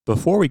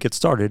Before we get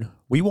started,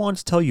 we want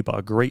to tell you about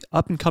a great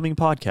up-and-coming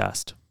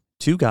podcast,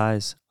 Two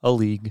Guys, a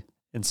League,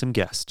 and Some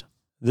Guests.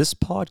 This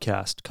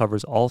podcast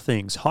covers all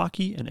things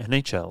hockey and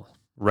NHL,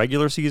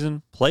 regular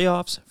season,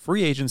 playoffs,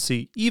 free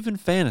agency, even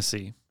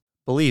fantasy.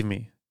 Believe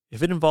me,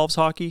 if it involves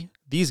hockey,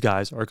 these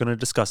guys are going to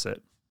discuss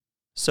it.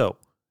 So,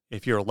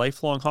 if you're a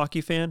lifelong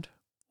hockey fan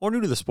or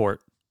new to the sport,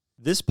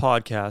 this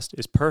podcast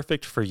is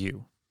perfect for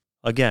you.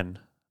 Again,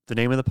 the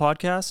name of the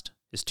podcast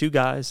is Two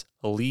Guys,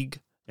 a League,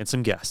 and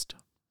Some Guests.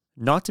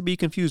 Not to be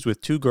confused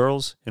with Two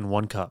Girls in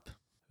One Cup.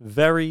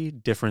 Very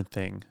different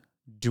thing.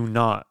 Do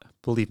not,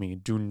 believe me,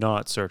 do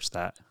not search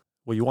that.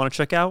 What you want to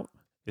check out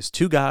is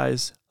Two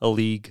Guys, a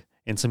League,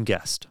 and Some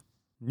Guests.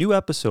 New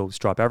episodes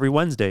drop every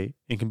Wednesday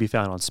and can be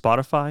found on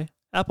Spotify,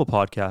 Apple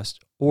Podcast,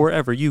 or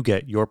wherever you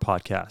get your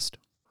podcast.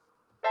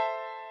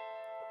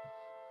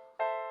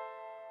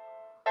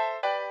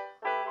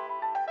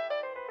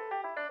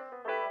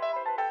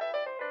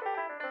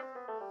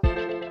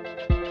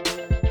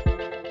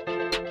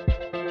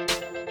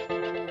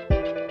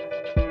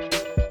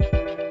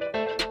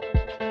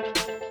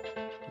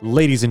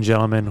 Ladies and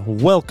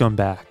gentlemen, welcome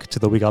back to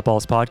the We Got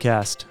Balls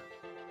podcast.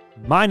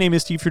 My name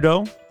is Steve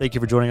Trudeau. Thank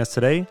you for joining us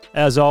today.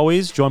 As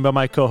always, joined by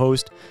my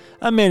co-host,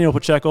 Emmanuel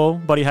Pacheco.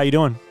 Buddy, how you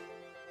doing?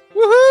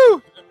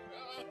 Woohoo!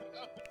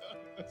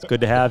 It's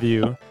good to have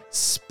you.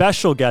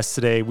 Special guest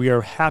today. We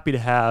are happy to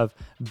have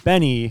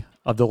Benny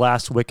of the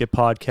Last Wicket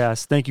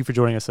podcast. Thank you for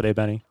joining us today,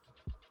 Benny.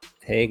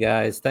 Hey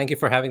guys, thank you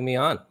for having me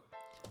on.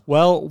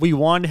 Well, we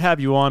wanted to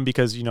have you on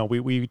because,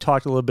 we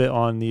talked a little bit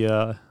on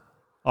the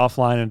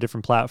offline on a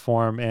different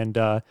platform.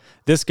 And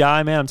this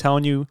guy, man, I'm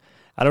telling you,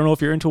 I don't know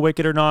if you're into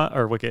Wicket or not,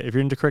 or Wicket, if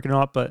you're into cricket or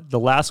not, but the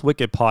Last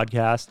Wicket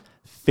podcast,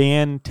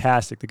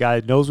 fantastic. The guy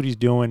knows what he's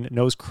doing,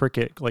 knows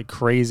cricket like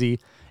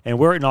crazy. And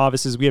we're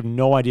novices. We have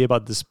no idea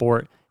about the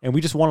sport, and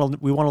we want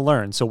to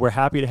learn. So we're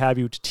happy to have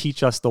you to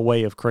teach us the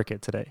way of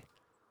cricket today.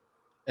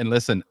 And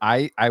listen,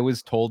 I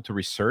was told to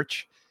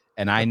research,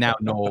 and I now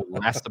know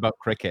less about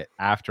cricket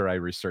after I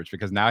research,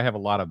 because now I have a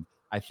lot of,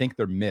 I think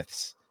they're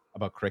myths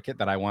about cricket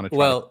that I want to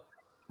try.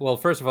 Well,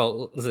 first of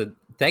all, listen,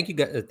 thank you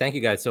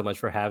guys so much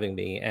for having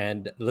me.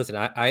 And listen,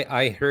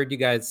 I heard you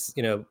guys,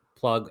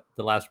 plug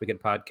the Last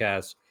Wicket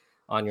podcast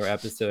on your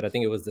episode. I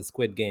think it was the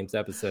Squid Games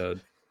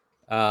episode.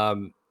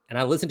 And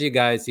I listened to you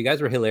guys. You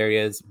guys were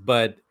hilarious,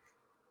 but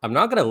I'm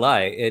not going to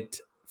lie.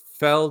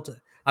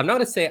 I'm not going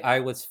to say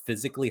I was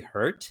physically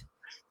hurt,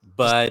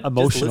 but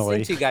emotionally. Just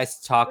listening to you guys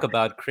talk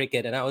about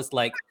cricket, and I was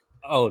like,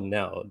 oh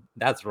no,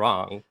 that's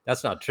wrong.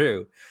 That's not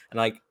true.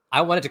 And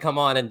I wanted to come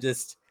on and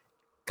just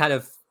kind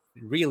of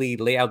really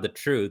lay out the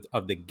truth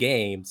of the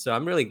game. So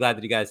I'm really glad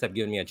that you guys have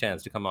given me a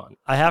chance to come on.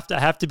 I have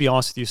to be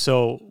honest with you.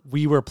 So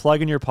we were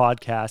plugging your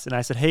podcast, and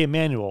I said, "Hey,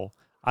 Emmanuel,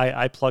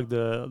 I plugged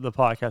the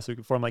podcast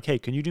before. I'm like, hey,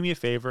 can you do me a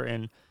favor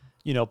and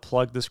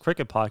plug this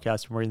cricket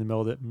podcast when we're in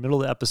the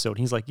middle of the episode?" And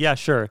he's like, "Yeah,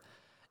 sure."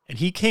 And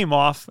he came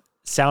off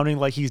sounding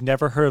like he's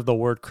never heard of the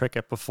word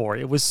cricket before.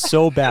 It was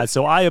so bad.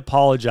 So I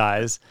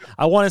apologize.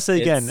 I want to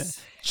say again,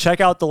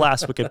 check out the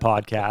Last Wicket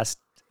podcast.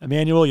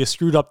 Emmanuel, you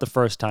screwed up the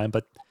first time,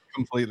 but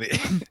completely.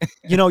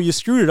 You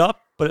screwed it up,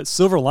 but it's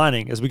silver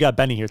lining is we got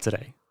Benny here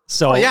today.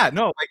 So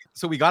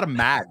so we got him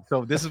mad.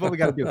 So this is what we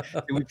got to do.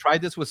 And we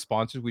tried this with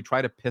sponsors. We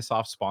try to piss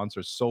off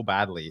sponsors so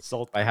badly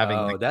by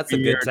having that's a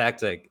good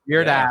tactic.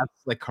 Weird ass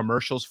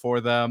commercials for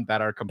them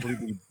that are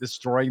completely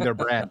destroying their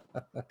brand.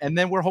 And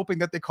then we're hoping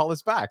that they call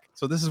us back.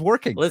 So this is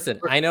working. Listen,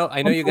 I know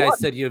you guys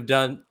said you've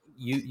done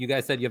you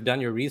guys said you've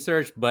done your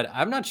research, but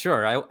I'm not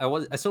sure.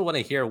 I still want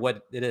to hear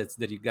what it is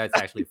that you guys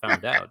actually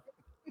found out.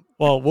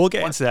 Well, we'll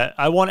get into that.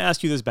 I want to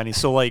ask you this, Benny.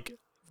 So,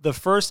 the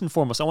first and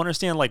foremost, I want to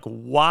understand,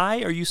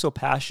 why are you so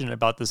passionate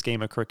about this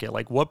game of cricket?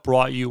 What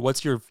brought you?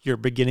 What's your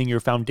beginning, your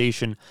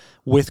foundation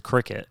with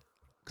cricket?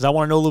 Because I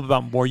want to know a little bit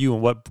about more you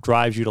and what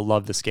drives you to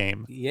love this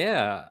game.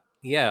 Yeah.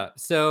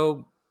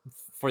 So,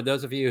 for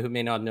those of you who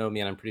may not know me,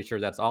 and I'm pretty sure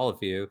that's all of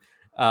you,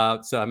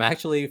 so I'm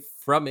actually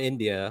from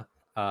India.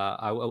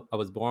 I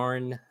was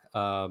born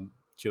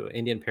to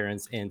Indian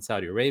parents in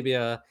Saudi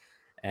Arabia.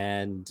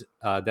 And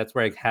that's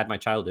where I had my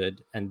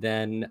childhood. And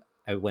then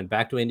I went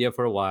back to India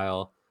for a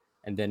while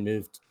and then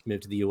moved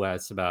to the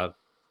US about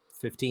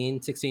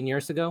 16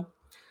 years ago.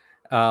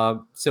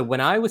 So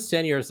when I was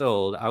 10 years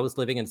old, I was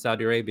living in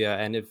Saudi Arabia.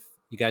 And if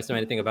you guys know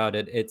anything about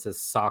it, it's a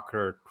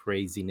soccer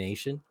crazy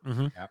nation.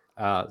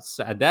 Mm-hmm.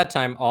 So at that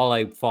time, all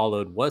I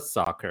followed was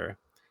soccer.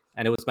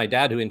 And it was my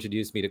dad who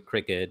introduced me to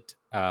cricket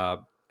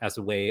as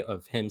a way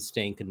of him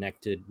staying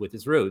connected with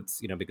his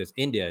roots, because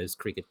India is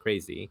cricket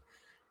crazy.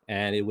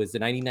 And it was the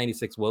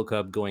 1996 World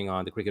Cup going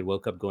on, the Cricket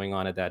World Cup going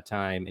on at that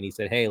time. And he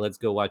said, hey, let's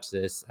go watch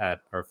this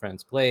at our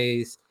friend's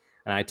place.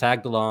 And I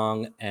tagged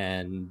along.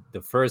 And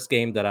the first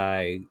game that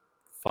I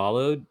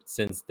followed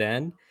since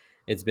then,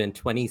 it's been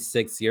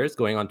 26 years,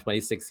 going on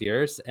 26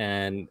 years.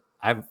 And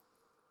I've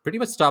pretty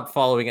much stopped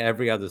following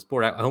every other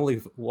sport. I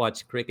only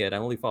watch cricket. I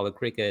only follow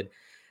cricket.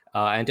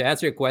 And to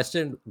answer your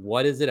question,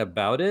 what is it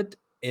about it?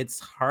 It's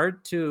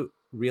hard to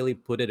really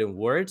put it in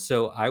words.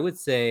 So I would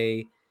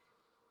say,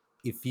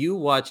 if you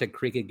watch a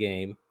cricket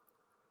game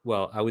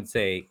Well, I would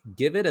say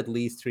give it at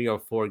least 3 or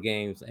 4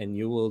 games, and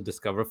you will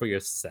discover for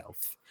yourself.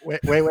 Wait.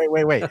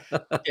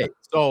 Okay,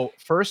 so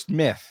first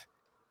myth: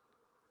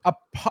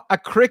 a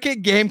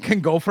cricket game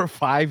can go for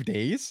 5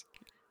 days.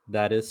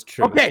 That is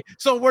true. Okay,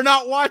 so we're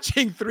not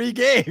watching 3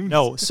 games.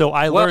 No, so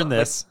I Well, learned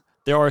this.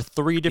 There are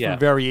 3 different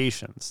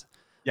variations.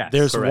 Yes,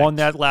 There's correct. one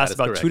that lasts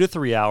That is about 2 to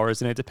 3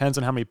 hours, and it depends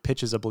on how many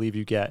pitches I believe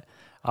you get.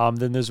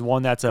 Then there's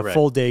one that's a Correct.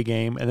 full day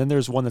game, and then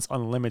there's one that's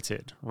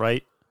unlimited,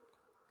 right?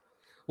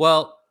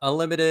 Well,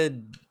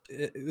 unlimited,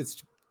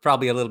 it's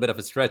probably a little bit of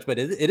a stretch, but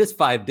it is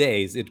 5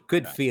 days. It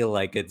could feel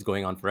like it's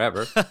going on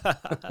forever.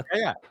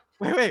 Yeah.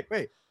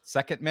 Wait.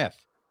 Second myth: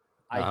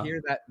 I Uh-huh.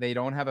 hear that they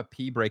don't have a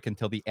pee break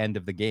until the end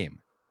of the game.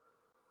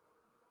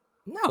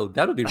 No,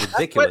 that would be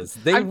ridiculous.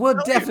 They I'm would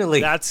telling you.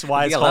 definitely That's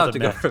why be it's allowed called to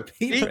a go myth. for a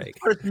pee See? break.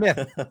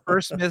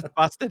 First myth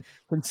busted.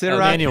 Consider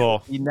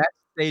Emmanuel. the next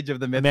stage of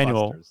the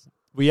Emmanuel. Mythbusters.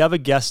 We have a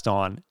guest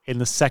on, and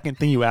the second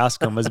thing you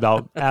ask him is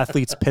about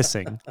athletes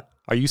pissing.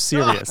 Are you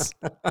serious?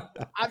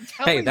 I'm telling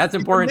Hey, you, that's these are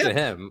important to myths.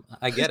 him.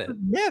 I get These it. are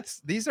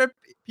myths. These are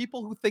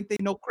people who think they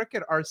know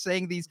cricket are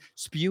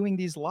spewing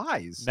these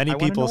lies. Many I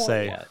wanna people know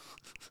say. Yeah.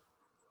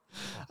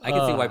 I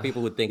can see why Uh,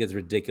 people would think it's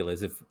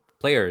ridiculous. If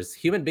players,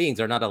 human beings,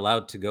 are not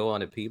allowed to go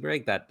on a pee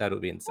break, that would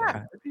be insane.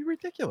 Yeah, it'd be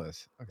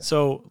ridiculous. Okay.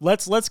 So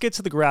let's get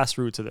to the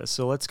grassroots of this.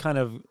 So let's kind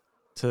of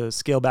to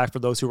scale back for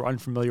those who are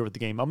unfamiliar with the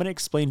game. I'm going to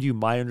explain to you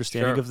my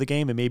understanding Sure. of the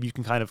game, and maybe you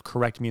can kind of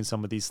correct me in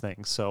some of these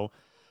things. So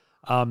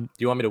Do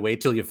you want me to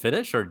wait till you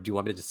finish, or do you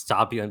want me to just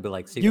stop you and be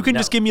like, "See, you can no,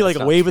 just give me like that's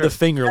a not wave of true." the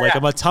finger, like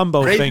a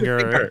Matumbo Raise finger.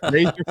 your finger.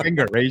 Raise your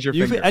finger. Raise your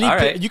You finger. can, All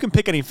right. you can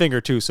pick any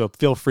finger too, so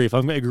feel free. If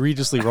I'm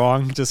egregiously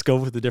wrong, just go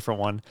with a different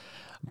one.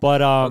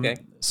 But Okay.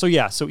 so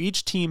yeah, so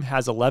each team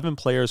has 11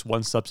 players,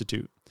 1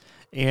 substitute,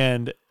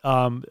 and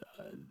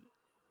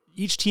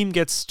each team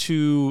gets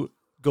to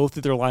go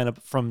through their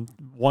lineup from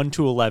 1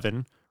 to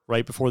 11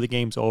 right before the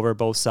game's over,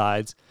 both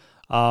sides.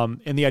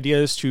 And the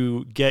idea is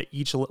to get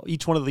each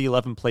one of the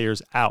 11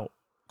 players out.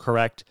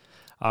 Correct.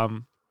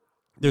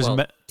 There's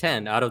Well,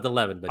 10 out of the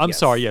 11. But I'm yes.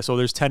 sorry, yeah. So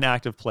there's 10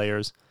 active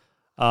players.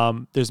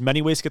 There's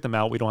many ways to get them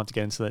out. We don't have to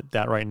get into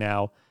that right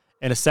now.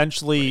 And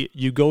essentially,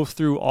 you go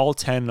through all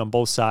 10 on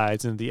both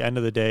sides, and at the end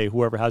of the day,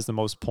 whoever has the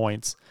most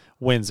points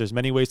wins. There's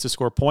many ways to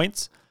score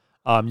points.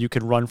 You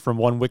can run from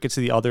one wicket to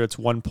the other. It's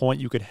 1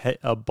 point. You could hit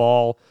a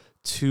ball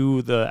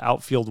to the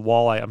outfield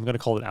wall. I'm going to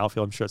call it an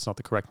outfield. I'm sure it's not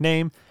the correct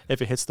name.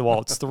 If it hits the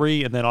wall, it's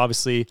 3. And then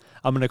obviously,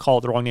 I'm going to call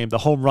it the wrong name. The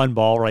home run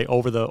ball, right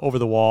over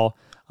the wall,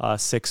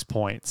 6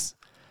 points.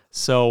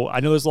 So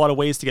I know there's a lot of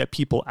ways to get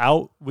people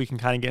out. We can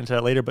kind of get into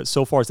that later. But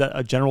so far, is that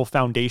a general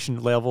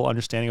foundation level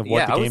understanding of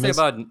what the I game would say is?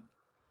 about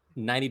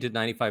 90 to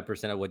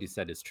 95% of what you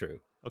said is true.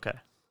 Okay.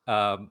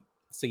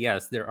 So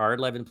yes, there are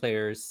 11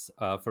 players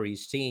for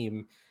each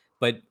team,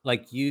 but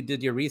like you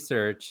did your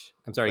research.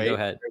 I'm sorry, go Wait,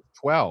 ahead. There's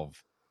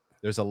 12.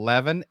 There's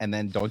 11, and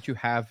then don't you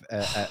have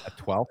a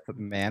 12th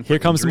man? Here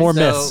for comes injury? more So-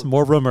 myths,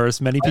 more rumors.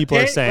 Many people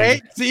are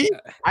saying. Wait, see,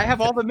 I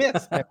have all the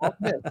myths. I have all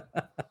the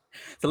myths.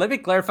 So let me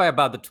clarify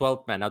about the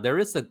 12th man. Now there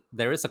is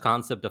a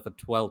concept of a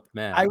 12th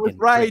man. I was in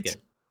right.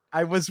 cricket,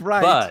 I was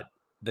right. but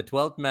the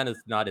 12th man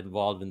is not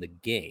involved in the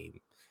game.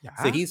 yeah.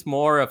 So he's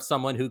more of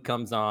someone who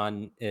comes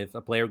on if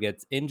a player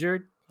gets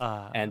injured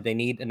Uh, and they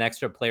need an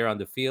extra player on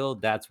the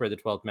field. That's where the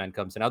 12th man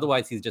comes in.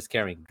 Otherwise, he's just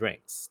carrying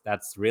drinks.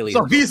 That's really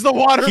So he's the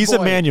water he's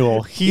boy.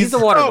 Emmanuel. he's the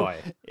water Oh, boy.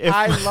 if-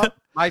 I love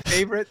my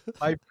favorite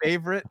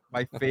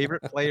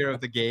player of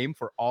the game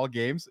for all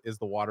games is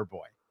the water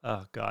boy.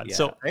 Oh God. Yeah.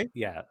 So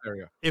Yeah. There we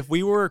go. if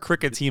we were a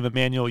cricket team,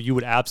 Emmanuel, you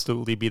would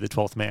absolutely be the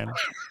 12th man.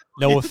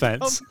 No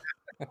offense.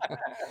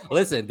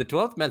 Listen, the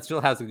 12th man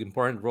still has an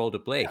important role to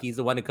play. He's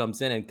the one who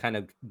comes in and kind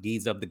of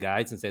gees up the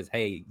guys and says,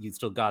 "Hey, you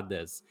still got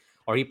this."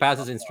 Or he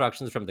passes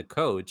instructions from the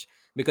coach,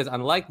 because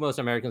unlike most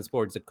American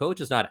sports, the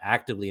coach is not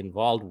actively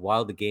involved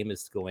while the game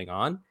is going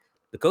on.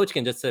 The coach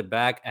can just sit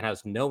back and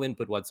has no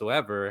input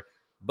whatsoever,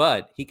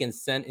 but he can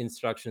send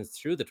instructions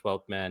through the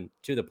 12th man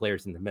to the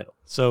players in the middle.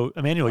 So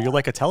Emmanuel, you're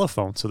like a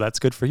telephone. So that's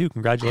good for you.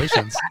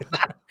 Congratulations.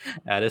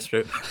 That is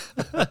true.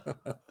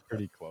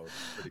 Pretty close.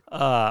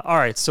 All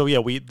right. So yeah,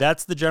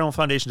 that's the general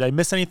foundation. Did I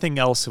miss anything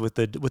else with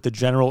the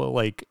general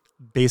like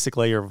basic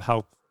layer of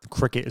how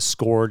cricket is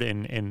scored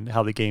and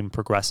how the game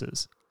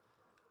progresses?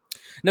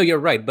 No, you're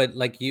right. But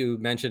like you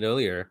mentioned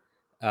earlier,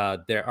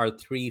 there are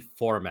 3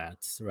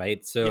 formats,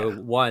 right? So Yeah.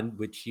 one,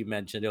 which you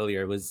mentioned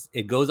earlier, was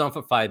it goes on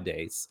for 5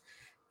 days.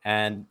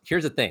 And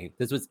here's the thing: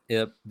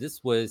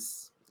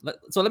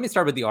 so let me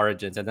start with the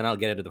origins, and then I'll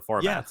get into the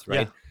formats, Yeah,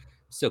 right?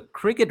 So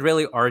cricket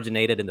really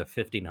originated in the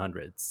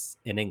 1500s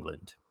in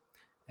England.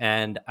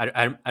 And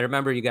I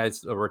remember you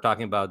guys were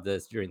talking about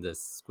this during the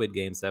Squid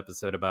Games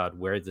episode about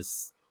where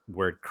this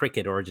word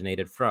cricket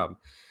originated from.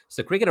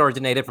 So cricket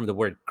originated from the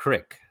word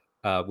crick,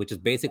 which is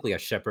basically a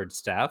shepherd's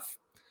staff,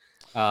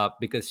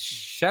 because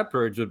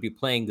shepherds would be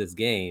playing this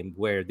game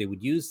where they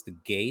would use the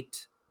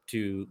gate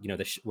to,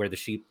 where the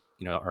sheep,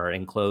 are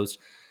enclosed.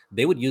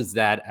 They would use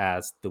that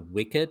as the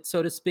wicket,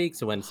 so to speak.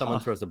 So when someone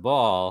throws a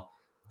ball,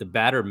 the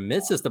batter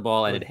misses the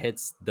ball and it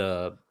hits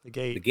the The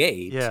gate.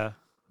 gate, Yeah.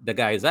 the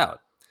guy is out.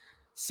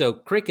 So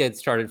cricket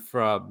started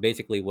from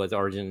basically the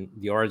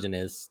origin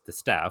is the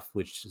staff,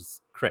 which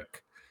is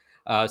crick.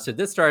 So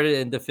this started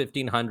in the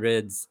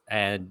 1500s,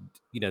 and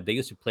they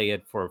used to play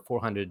it for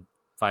 400,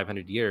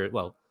 500 years.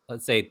 Well,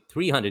 let's say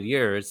 300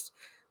 years,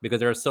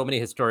 because there are so many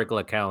historical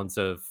accounts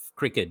of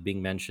cricket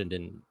being mentioned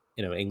in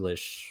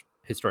English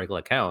historical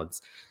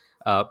accounts.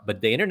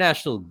 But the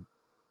international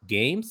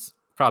games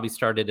probably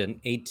started in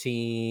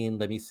 18.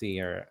 Let me see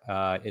here.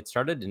 It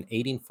started in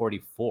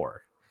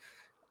 1844.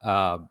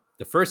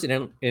 The first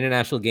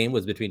international game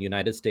was between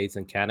United States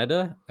and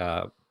Canada,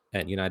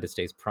 and United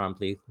States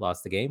promptly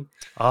lost the game.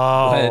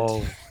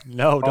 Oh,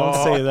 no, don't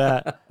say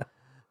that.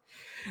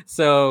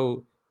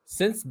 So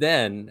since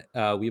then,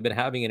 we've been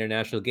having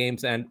international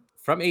games, and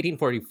from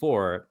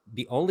 1844,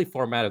 the only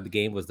format of the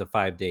game was the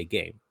 5-day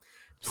game.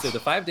 So the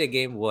 5-day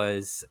game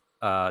was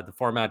the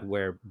format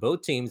where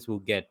both teams will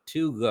get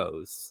 2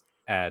 goes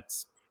at,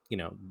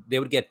 they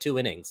would get 2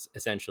 innings,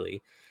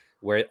 essentially,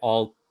 where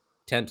all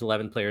 10 to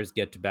 11 players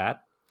get to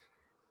bat.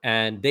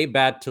 And they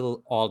bat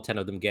till all 10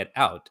 of them get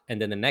out.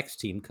 And then the next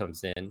team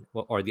comes in,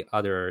 or the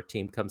other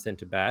team comes in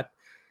to bat.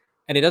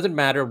 And it doesn't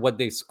matter what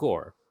they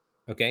score,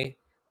 okay?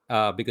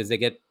 Because they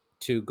get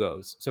 2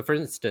 goes. So for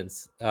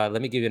instance,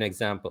 let me give you an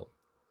example.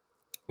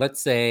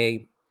 Let's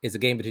say it's a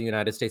game between the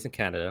United States and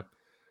Canada.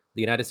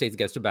 The United States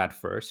gets to bat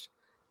first.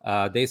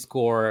 They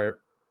score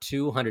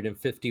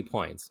 250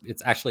 points.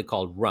 It's actually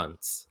called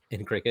runs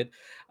in cricket.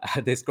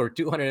 They score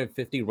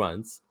 250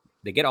 runs.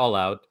 They get all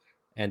out.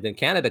 And then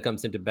Canada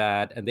comes into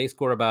bat and they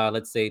score about,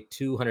 let's say,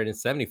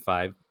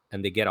 275,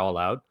 and they get all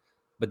out.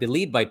 But they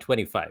lead by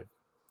 25,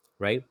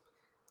 right?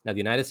 Now, the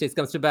United States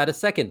comes to bat a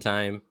second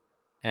time,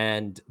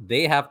 and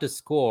they have to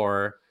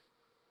score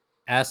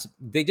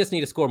they just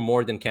need to score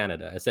more than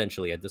Canada,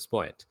 essentially, at this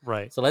point.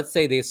 Right. So let's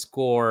say they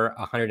score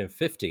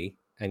 150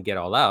 and get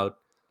all out.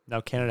 Now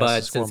Canada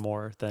has to score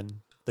more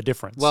than the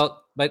difference.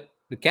 Well, but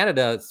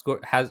Canada is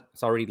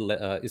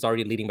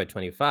already leading by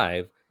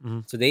 25.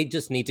 Mm-hmm. So they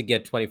just need to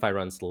get 25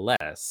 runs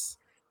less.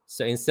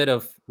 So instead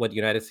of what the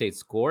United States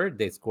scored,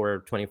 they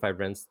scored 25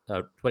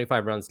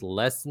 runs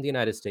less than the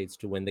United States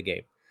to win the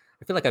game.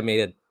 I feel like I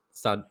made it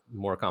sound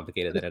more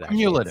complicated than it actually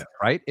is. Cumulative,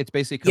 right? It's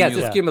basically cumulative.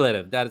 Yes, it's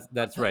cumulative.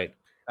 That's right.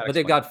 But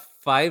they've got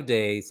 5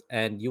 days,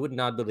 and you would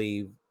not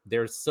believe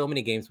there's so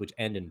many games which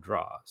end in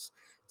draws.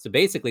 So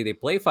basically, they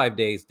play 5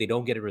 days, they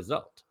don't get a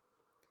result.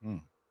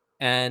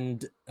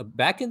 And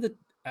back in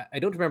I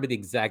don't remember the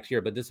exact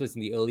year, but this was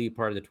in the early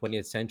part of the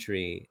 20th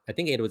century. I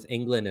think it was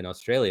England and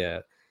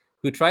Australia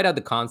who tried out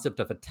the concept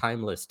of a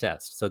timeless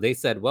test. So they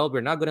said, well,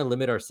 we're not going to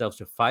limit ourselves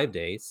to 5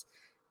 days.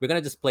 We're going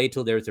to just play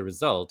till there's a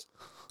result.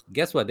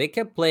 Guess what? They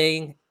kept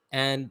playing,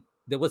 and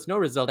there was no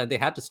result, and they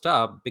had to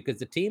stop because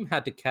the team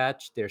had to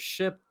catch their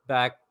ship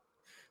back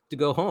to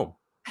go home.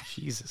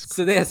 Jesus.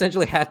 So they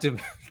essentially had to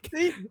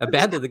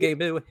abandon the game.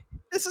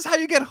 This is how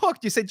you get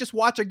hooked. You say, just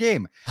watch a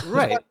game.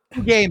 Right. Watch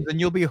 2 games and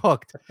you'll be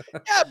hooked.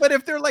 Yeah, but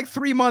if they're like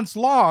 3 months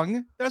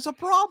long, there's a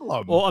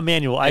problem. Well,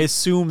 Emmanuel, I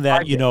assume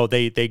that,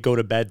 they go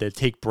to bed, they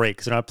take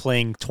breaks. They're not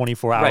playing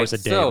 24 hours a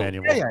day,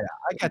 Emmanuel. Yeah,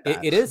 I get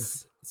that. It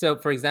is. So,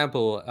 for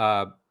example,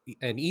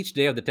 and each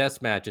day of the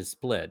test match is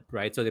split,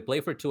 right? So they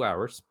play for 2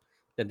 hours,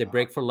 then they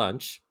break for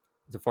lunch.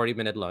 It's a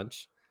 40-minute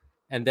lunch.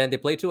 And then they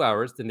play 2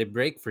 hours, then they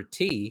break for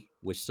tea,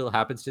 which still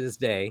happens to this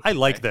day. I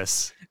like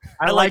this.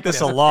 I like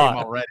this a lot.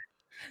 Already.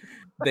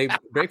 They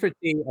break for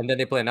tea, and then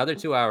they play another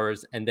 2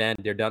 hours, and then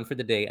they're done for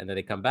the day, and then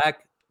they come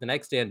back the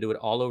next day and do it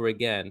all over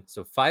again.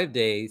 So 5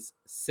 days,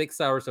 6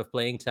 hours of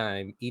playing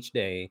time each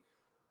day,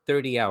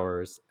 30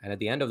 hours. And at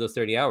the end of those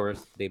 30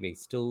 hours, they may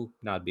still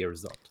not be a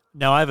result.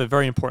 Now, I have a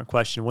very important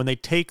question. When they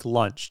take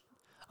lunch,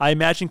 I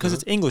imagine because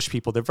it's English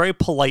people, they're very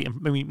polite.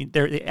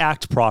 They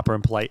act proper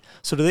and polite.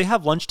 So do they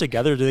have lunch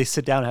together? Do they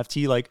sit down and have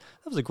tea? Like,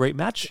 that was a great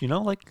match,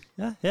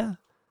 yeah.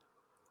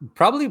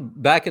 Probably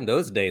back in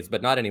those days,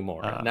 but not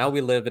anymore. Now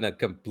we live in a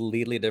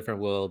completely different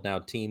world. Now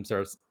teams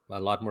are a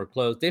lot more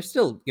close. They're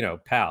still,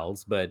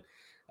 pals, but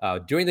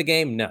during the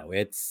game, no.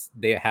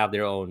 They have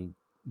their own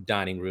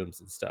dining rooms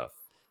and stuff.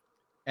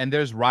 And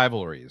there's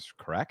rivalries,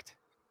 correct?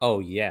 Oh,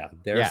 yeah.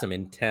 There are some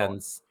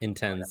intense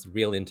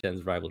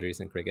rivalries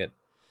in cricket.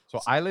 So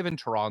I live in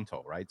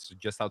Toronto, right? So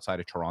just outside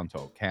of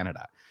Toronto,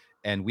 Canada.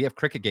 And we have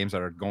cricket games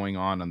that are going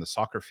on the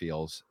soccer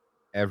fields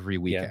every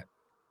weekend. Yeah.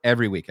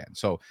 Every weekend.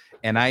 So,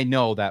 and I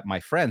know that my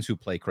friends who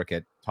play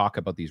cricket talk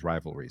about these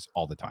rivalries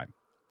all the time.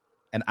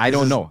 And I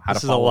don't know how to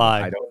follow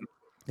them. I don't know.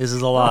 This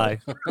is a lie.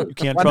 You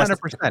can't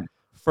 100%.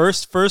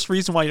 Trust. First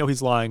reason why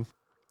he's lying,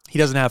 he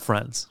doesn't have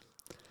friends.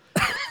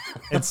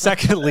 And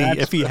secondly,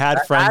 if he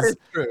had friends,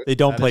 they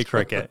don't play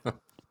cricket.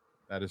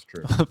 That is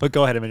true. But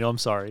go ahead, Emmanuel. I'm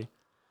sorry.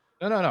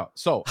 No.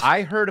 So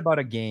I heard about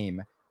a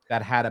game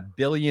that had 1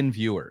 billion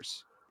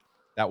viewers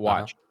that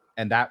watched.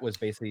 And that was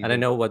basically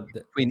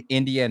between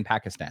India and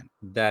Pakistan.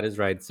 That is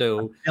right. So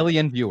 1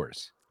 billion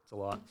viewers. It's a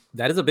lot.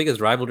 That is the biggest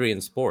rivalry in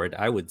sport,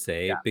 I would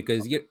say,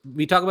 because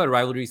we talk about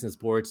rivalries in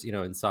sports,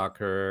 in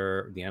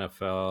soccer, the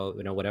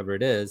NFL, whatever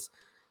it is.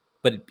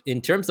 But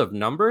in terms of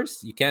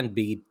numbers, you can't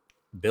beat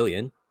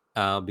billion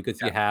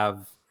because you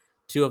have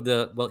two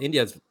of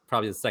India's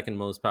probably the second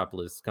most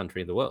populous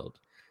country in the world.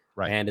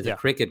 Right. And it's Yeah. a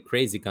cricket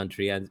crazy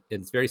country, and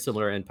it's very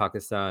similar in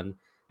Pakistan.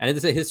 And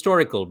it's a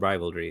historical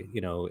rivalry.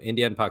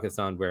 India and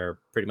Pakistan were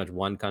pretty much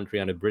one country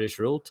under British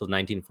rule till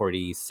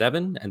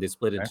 1947, and they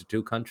split into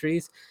two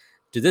countries.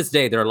 To this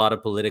day, there are a lot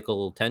of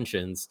political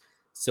tensions.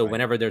 So Right.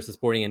 whenever there's a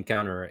sporting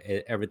encounter,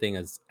 everything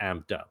is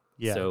amped up.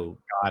 Yeah. So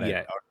Got it.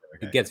 yeah,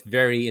 Okay. it gets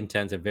very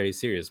intense and very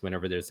serious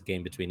whenever there's a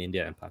game between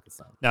India and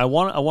Pakistan. Now, I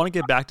want to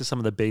get back to some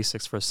of the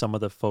basics for some of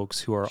the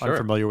folks who are Sure.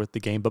 unfamiliar with the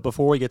game. But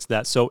before we get to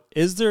that, so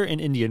is there in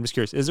India, I'm just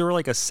curious, is there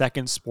like a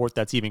second sport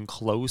that's even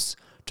close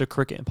to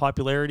cricket in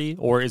popularity?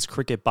 Or is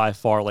cricket by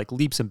far, like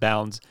leaps and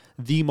bounds,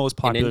 the most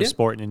popular India?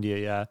 sport in India?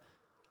 Yeah.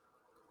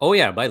 Oh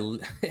yeah,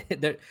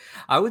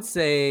 I would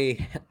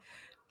say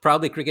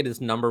probably cricket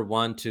is number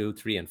 1, 2,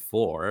 3, and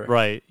 4.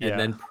 Right. And Yeah.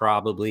 then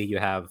probably you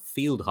have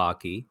field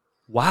hockey.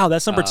 Wow,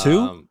 that's number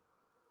 2?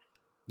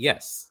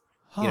 Yes.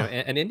 Huh.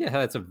 And India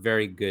has a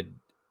very good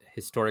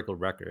historical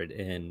record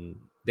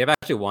they've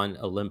actually won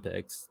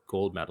Olympics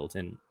gold medals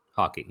in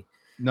hockey.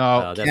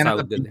 No, that's how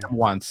Canada good beat they them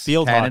once.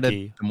 Field Canada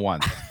hockey. beat them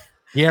once.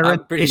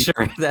 I'm pretty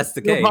sure that's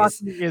the Field case.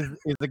 hockey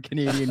is a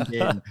Canadian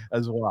game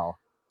as well.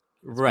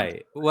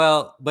 Right.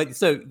 Well, but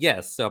so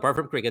yes. So apart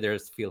from cricket,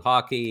 there's field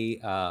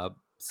hockey.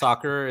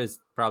 Soccer is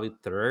probably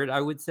third,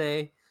 I would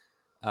say.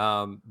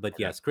 But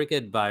yes,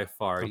 cricket by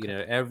far. Okay.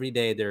 Every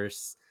day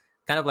there's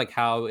kind of like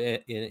how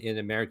in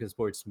American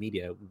sports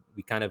media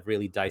we kind of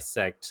really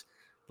dissect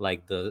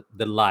like the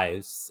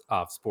lives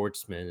of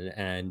sportsmen,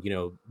 and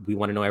we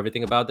want to know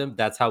everything about them.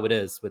 That's how it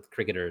is with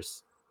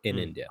cricketers in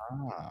India.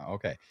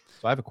 Okay.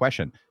 So I have a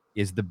question: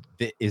 is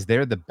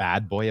there the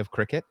bad boy of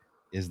cricket?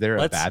 Is there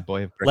a bad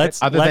boy of cricket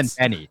other than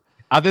Benny?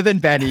 Other than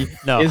Benny,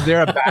 No. Is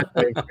there a bad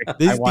boy of cricket?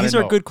 These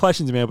are good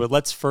questions, man. But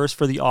let's first,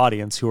 for the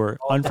audience who are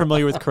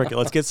unfamiliar with cricket,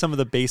 let's get some of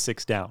the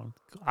basics down.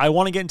 I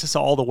want to get into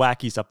all the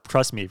wacky stuff.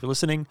 Trust me, if you're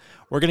listening,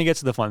 we're going to get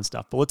to the fun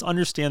stuff. But let's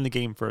understand the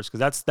game first,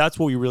 because that's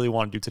what we really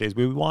want to do today. Is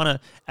we want to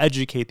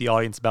educate the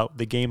audience about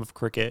the game of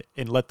cricket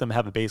and let them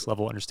have a base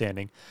level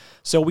understanding.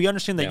 So we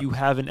understand that you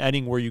have an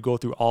inning where you go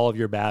through all of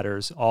your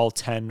batters, all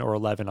 10 or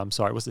 11. I'm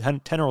sorry, was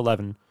it 10 or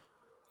 11?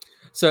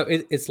 So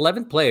it's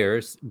 11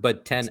 players,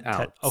 but 10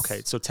 outs.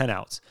 Okay, so 10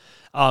 outs.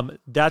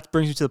 That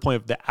brings you to the point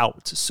of the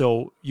out.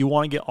 So you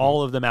want to get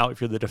all of them out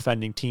if you're the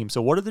defending team.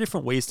 So what are the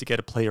different ways to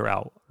get a player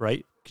out,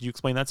 right? Could you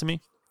explain that to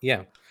me?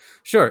 Yeah,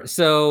 sure.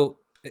 So,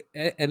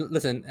 and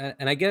listen,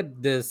 and I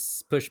get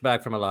this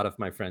pushback from a lot of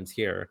my friends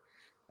here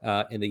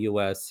in the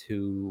US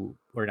who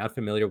are not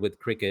familiar with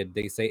cricket.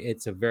 They say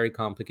it's a very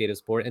complicated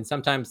sport. And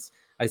sometimes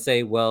I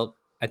say, well,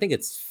 I think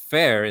it's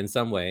fair in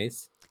some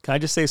ways. Can I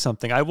just say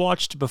something? I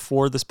watched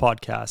before this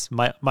podcast.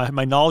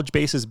 My knowledge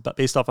base is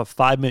based off a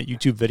 5-minute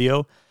YouTube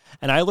video,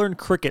 and I learned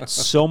cricket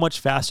so much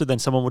faster than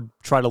someone would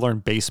try to learn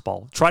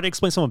baseball. Try to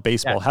explain someone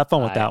baseball. Have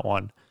fun with that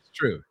one.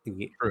 True.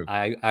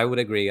 I would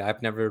agree.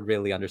 I've never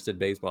really understood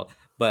baseball,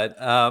 but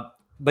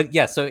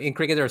yeah. So in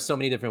cricket, there are so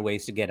many different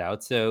ways to get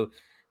out. So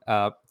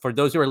for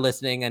those who are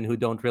listening and who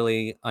don't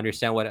really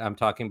understand what I'm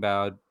talking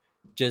about,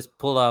 just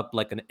pull up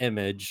like an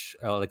image,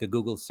 like a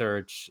Google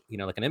search,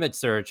 like an image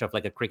search of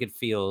like a cricket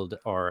field,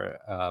 or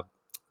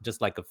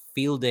just like a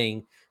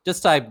fielding.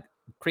 Just type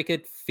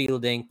cricket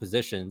fielding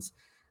positions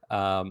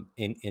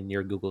in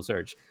your Google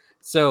search.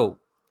 So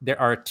there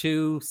are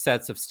 2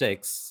 sets of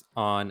sticks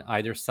on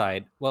either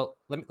side. Well,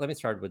 let me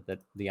start with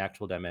the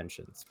actual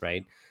dimensions,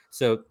 right?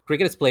 So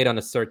cricket is played on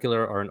a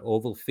circular or an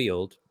oval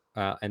field,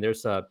 and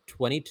there's a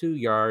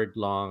 22-yard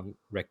long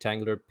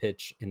rectangular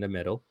pitch in the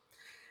middle.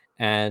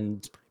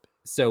 And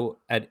so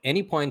at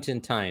any point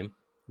in time,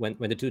 when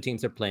the 2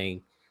 teams are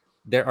playing,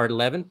 there are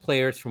 11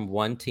 players from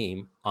one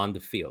team on the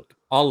field,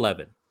 all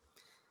 11.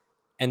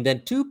 And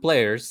then 2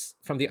 players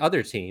from the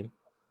other team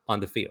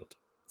on the field.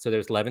 So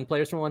there's 11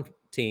 players from one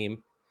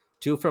team,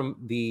 2 from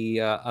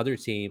the other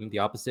team, the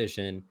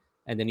opposition,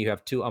 and then you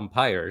have 2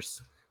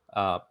 umpires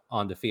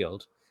on the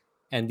field.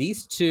 And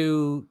these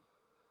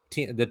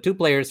the 2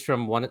 players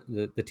from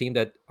the team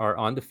that are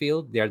on the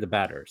field, they are the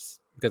batters,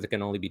 because it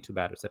can only be 2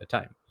 batters at a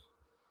time.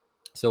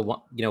 So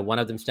one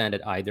of them stand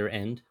at either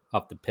end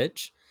of the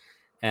pitch,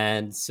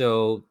 and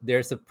so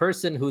there's a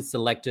person who's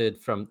selected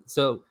from.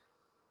 So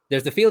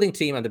there's the fielding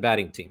team and the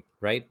batting team,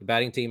 right? The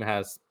batting team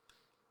has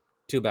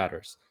 2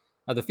 batters.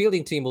 Now the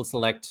fielding team will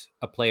select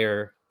a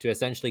player to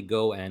essentially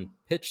go and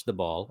pitch the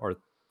ball, or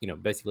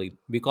basically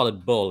we call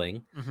it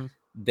bowling. Mm-hmm.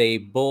 They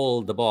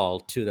bowl the ball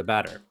to the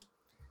batter,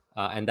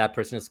 and that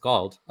person is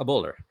called a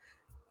bowler,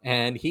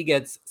 and he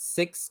gets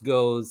 6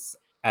 goes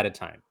at a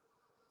time.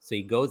 So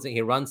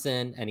he runs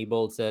in and he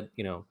bowls at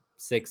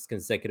 6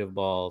 consecutive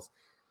balls,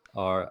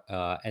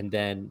 and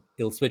then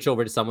he'll switch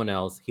over to someone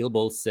else. He'll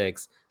bowl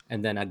 6,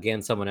 and then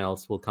again someone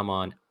else will come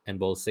on and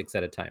bowl 6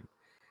 at a time.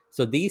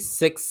 So these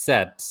 6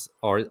 sets,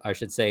 or I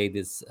should say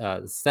this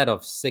set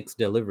of 6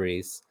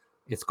 deliveries,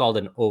 is called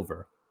an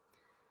over.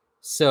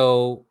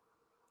 So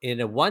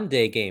in a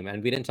one-day game,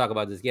 and we didn't talk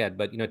about this yet,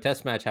 but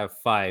Test match have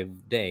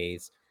 5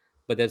 days,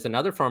 but there's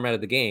another format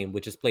of the game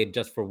which is played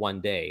just for one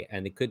day,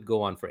 and it could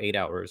go on for 8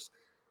 hours.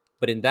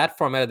 But in that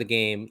format of the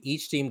game,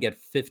 each team get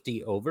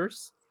 50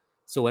 overs.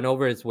 So an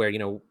over is where,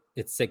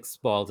 it's 6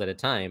 balls at a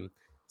time.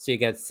 So you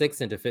get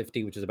 6 into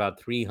 50, which is about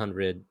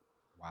 300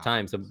 Wow.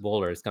 times a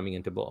bowler is coming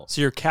into bowl.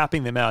 So you're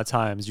capping the amount of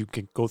times you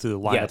can go through the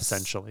lineup, Yes.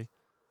 essentially.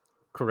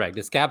 Correct.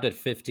 It's capped at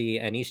 50,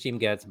 and each team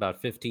gets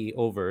about 50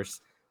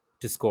 overs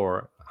to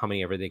score how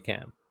many ever they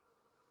can.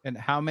 And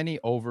how many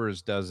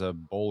overs does a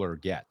bowler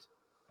get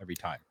every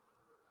time?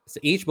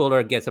 So each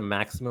bowler gets a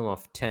maximum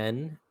of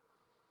 10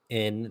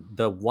 in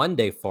the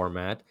one-day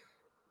format.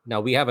 Now,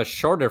 we have a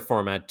shorter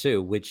format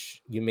too,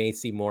 which you may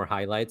see more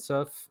highlights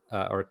of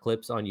or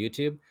clips on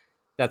YouTube.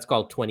 That's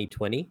called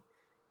 2020.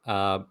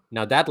 Now,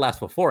 that lasts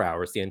for 4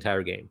 hours, the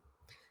entire game.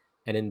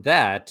 And in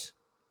that,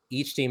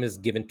 each team is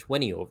given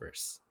 20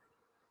 overs,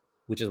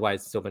 which is why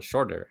it's so much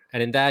shorter.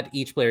 And in that,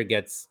 each player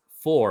gets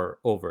 4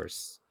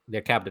 overs.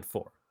 They're capped at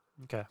 4.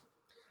 Okay.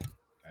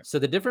 So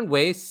the different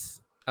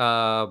ways,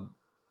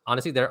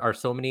 honestly, there are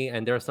so many,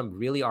 and there are some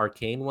really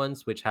arcane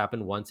ones which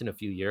happen once in a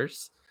few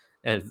years.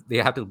 And they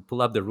have to pull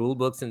up the rule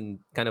books and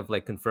kind of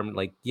like confirm,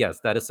 like,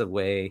 yes, that is a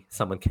way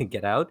someone can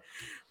get out.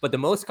 But the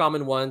most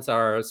common ones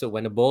are, so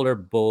when a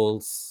bowler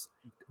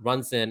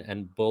runs in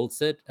and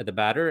bowls it at the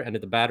batter, and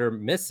if the batter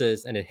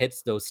misses and it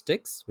hits those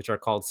sticks, which are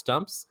called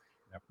stumps,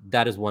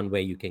 that is one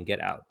way you can get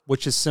out.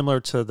 Which is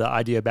similar to the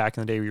idea back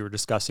in the day we were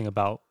discussing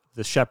about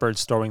the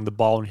shepherds throwing the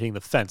ball and hitting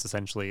the fence,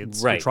 essentially.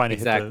 It's Right, you're trying to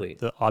exactly. hit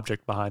the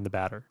object behind the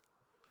batter.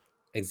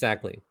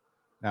 Exactly.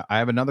 Now, I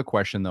have another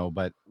question, though,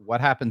 but what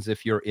happens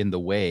if you're in the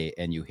way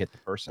and you hit the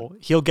person? Well,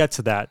 he'll get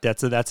to that.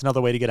 That's another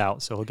way to get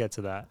out, so he'll get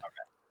to that.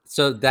 Okay.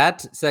 So that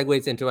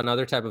segues into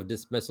another type of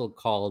dismissal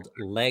called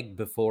leg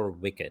before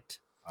wicket.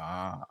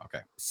 Okay.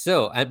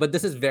 So, but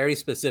this is very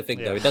specific,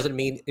 though. It doesn't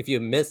mean if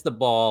you miss the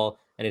ball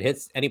and it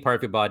hits any part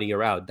of your body,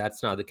 you're out.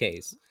 That's not the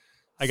case.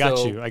 I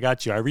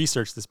got you. I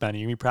researched this, Benny.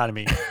 You're gonna be proud of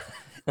me.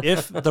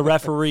 If the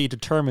referee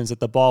determines that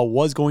the ball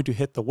was going to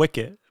hit the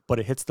wicket, but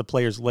it hits the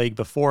player's leg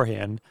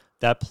beforehand,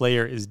 that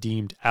player is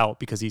deemed out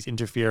because he's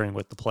interfering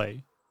with the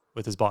play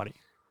with his body.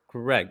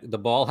 Correct. The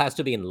ball has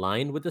to be in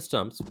line with the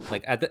stumps.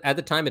 Like at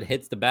the time it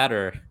hits the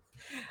batter,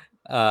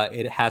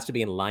 it has to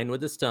be in line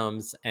with the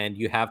stumps, and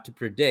you have to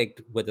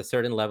predict with a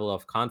certain level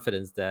of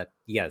confidence that,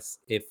 yes,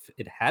 if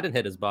it hadn't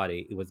hit his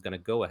body, it was going to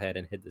go ahead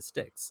and hit the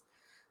sticks.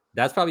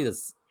 That's probably the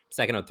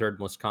second or third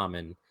most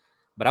common.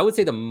 But I would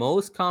say the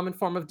most common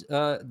form of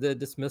the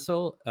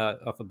dismissal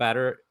of a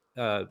batter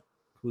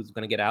who's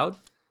going to get out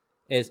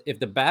is if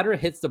the batter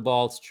hits the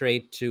ball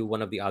straight to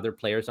one of the other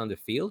players on the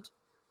field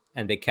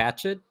and they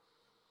catch it,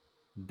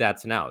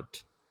 that's an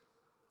out.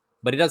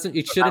 But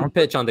it shouldn't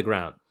pitch on the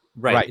ground.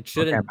 Right. It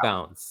shouldn't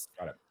bounce.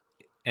 Got it.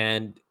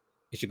 And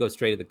it should go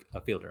straight to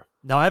the fielder.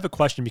 Now, I have a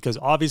question because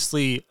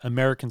obviously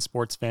American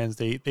sports fans,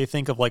 they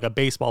think of like a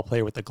baseball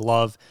player with a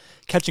glove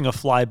catching a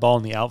fly ball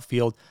in the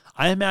outfield.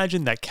 I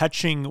imagine that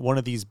catching one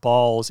of these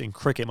balls in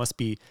cricket must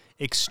be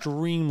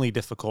extremely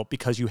difficult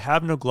because you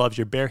have no gloves,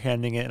 you're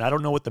barehanding it, and I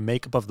don't know what the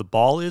makeup of the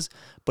ball is,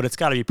 but it's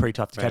got to be pretty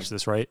tough to catch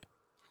this, right?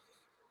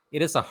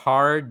 It is a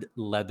hard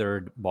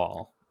leathered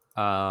ball.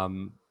 I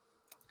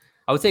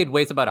would say it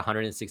weighs about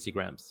 160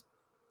 grams.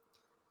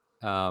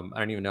 I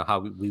don't even know how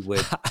we would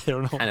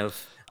kind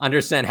of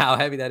understand how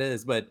heavy that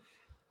is, but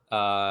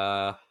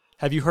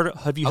have you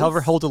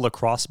ever held a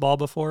lacrosse ball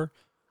before?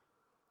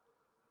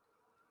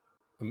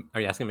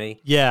 Are you asking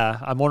me? Yeah,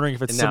 I'm wondering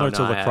if it's similar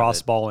to a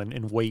lacrosse ball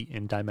in weight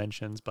and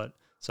dimensions, but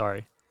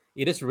sorry.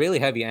 It is really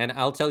heavy, and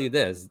I'll tell you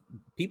this,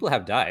 people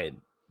have died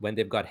when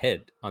they've got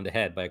hit on the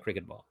head by a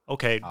cricket ball.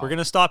 Okay, we're going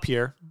to stop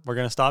here.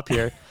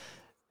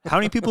 How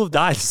many people have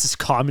died? This is a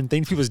common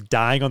thing. People's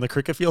dying on the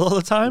cricket field all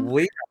the time?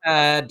 We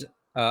had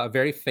a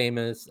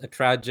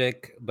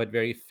tragic but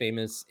very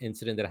famous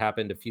incident that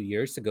happened a few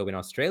years ago in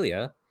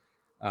Australia.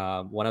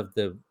 One of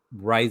the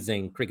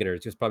rising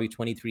cricketers, he was probably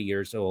 23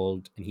 years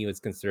old, and he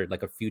was considered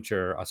like a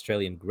future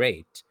Australian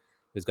great.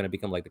 He was going to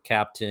become like the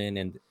captain,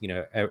 and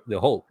the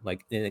whole,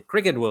 like in the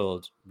cricket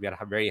world, we had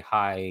very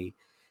high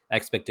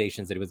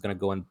expectations that he was going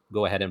to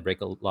go ahead and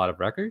break a lot of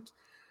records.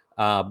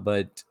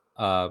 But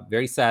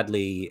very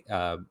sadly,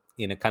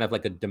 in a kind of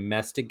like a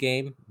domestic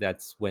game,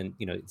 that's when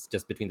it's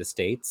just between the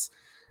states.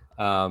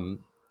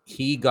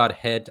 He got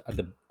hit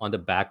on the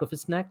back of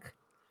his neck.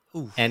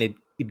 Oof. And it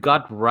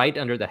got right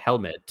under the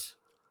helmet,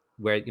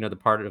 where the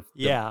part of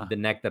the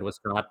neck that was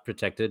not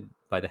protected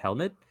by the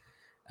helmet.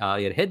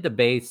 It hit the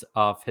base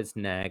of his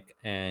neck,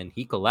 and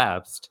he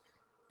collapsed.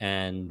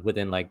 And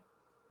within like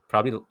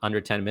probably under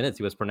 10 minutes,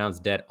 he was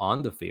pronounced dead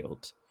on the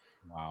field.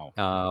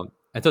 Wow.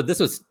 And so this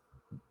was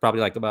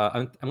probably like about,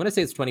 I'm going to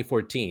say it's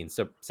 2014,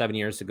 so 7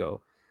 years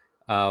ago.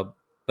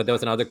 But there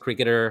was another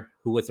cricketer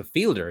who was a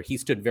fielder. He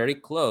stood very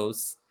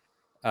close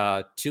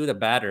to the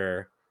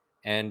batter,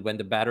 and when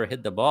the batter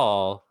hit the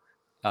ball,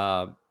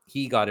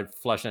 he got it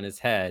flush on his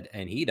head,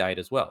 and he died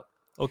as well.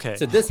 Okay.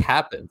 So this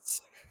happens.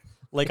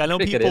 Like I know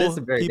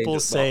people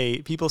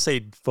say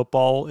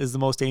football is the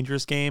most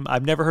dangerous game.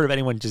 I've never heard of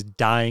anyone just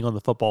dying on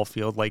the football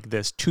field like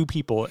this. 2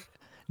 people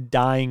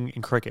dying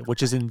in cricket,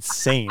 which is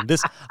insane.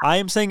 I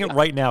am saying it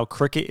right now.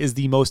 Cricket is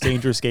the most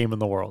dangerous game in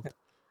the world.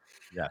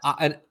 Yes.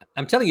 And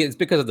I'm telling you, it's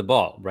because of the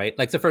ball, right?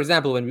 Like, so for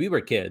example, when we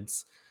were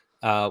kids,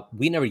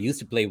 we never used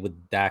to play with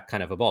that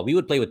kind of a ball. We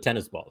would play with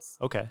tennis balls.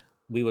 Okay.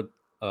 We would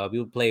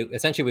play,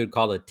 essentially we would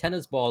call it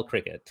tennis ball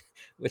cricket,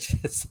 which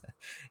is,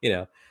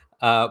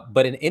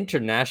 but in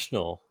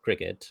international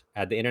cricket,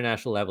 at the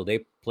international level,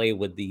 they play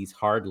with these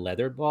hard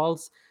leather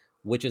balls,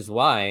 which is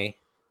why.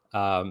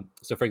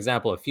 So, for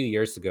example, a few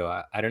years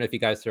ago, I don't know if you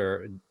guys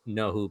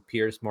know who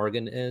Piers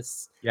Morgan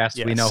is. Yes,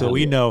 Yeah, we know. so who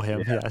we he is. know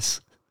him. Yeah.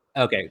 Yes.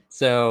 Okay,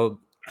 so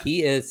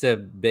he is a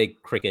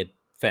big cricket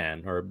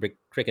fan or a big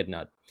cricket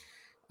nut.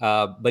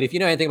 But if you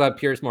know anything about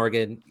Piers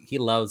Morgan, he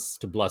loves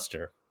to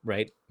bluster,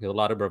 right? He has a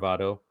lot of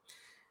bravado.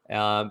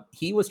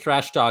 He was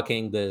trash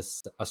talking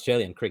this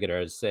Australian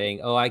cricketer, saying,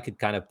 "Oh, I could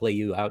kind of play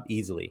you out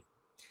easily."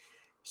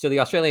 So the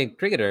Australian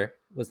cricketer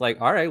was like,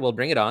 "All right, well,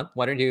 bring it on.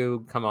 Why don't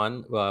you come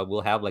on?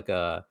 We'll have like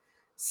a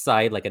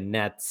side, like a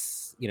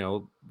nets,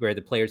 where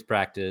the players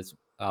practice.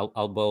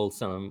 I'll bowl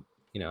some,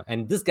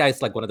 And this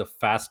guy's like one of the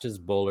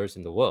fastest bowlers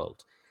in the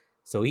world,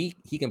 so he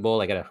can bowl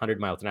like at 100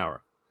 miles an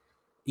hour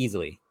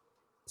easily.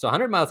 So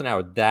 100 miles an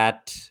hour,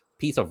 that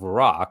piece of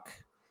rock,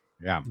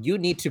 Yeah. you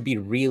need to be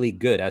really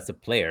good as a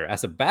player.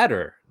 As a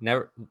batter,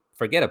 never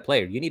forget a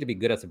player. You need to be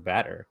good as a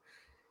batter.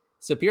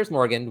 So Piers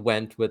Morgan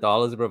went with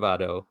all his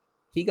bravado.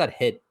 He got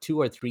hit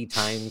 2 or 3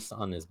 times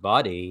on his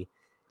body.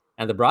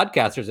 And the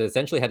broadcasters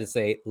essentially had to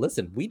say,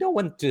 listen, we don't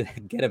want to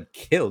get him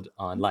killed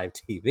on live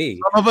TV.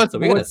 Some of us So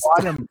would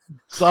want him.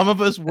 Some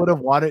of us would have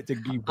wanted to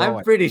keep going.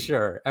 I'm pretty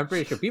sure.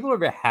 People were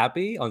very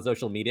happy on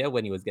social media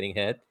when he was getting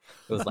hit.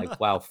 It was like,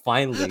 wow,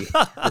 finally,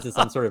 this is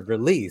some sort of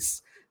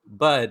release.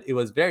 But it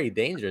was very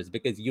dangerous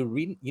because you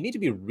need to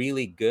be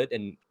really good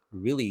and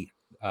really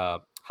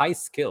high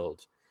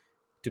skilled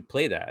to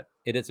play that.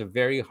 It is a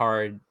very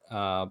hard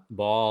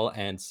ball.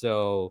 And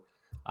so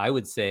I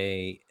would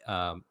say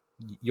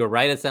you're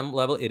right at some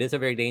level. It is a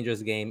very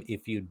dangerous game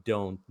if you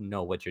don't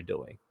know what you're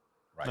doing.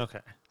 Right. Okay.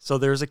 So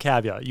there's a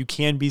caveat. You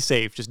can be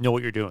safe. Just know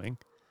what you're doing.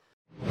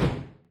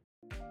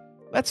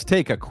 Let's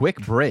take a quick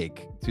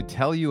break to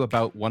tell you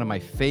about one of my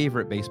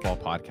favorite baseball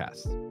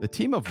podcasts, the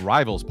Team of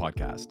Rivals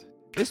podcast.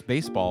 This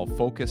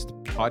baseball-focused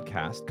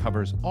podcast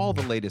covers all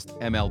the latest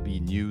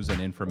MLB news and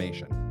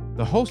information.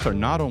 The hosts are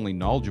not only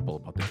knowledgeable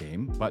about the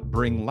game, but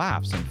bring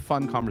laughs and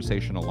fun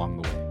conversation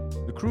along the way.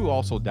 The crew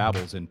also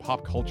dabbles in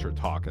pop culture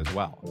talk as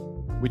well,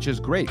 which is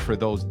great for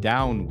those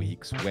down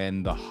weeks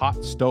when the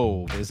hot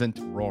stove isn't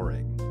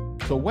roaring.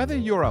 So whether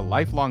you're a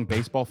lifelong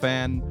baseball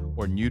fan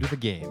or new to the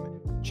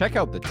game, check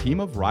out the Team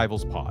of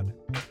Rivals pod.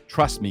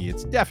 Trust me,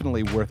 it's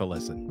definitely worth a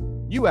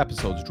listen. New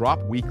episodes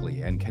drop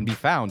weekly and can be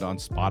found on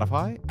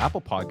Spotify,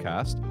 Apple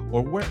Podcast,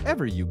 or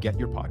wherever you get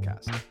your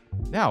podcast.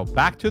 Now,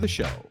 back to the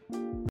show.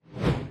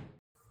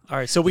 All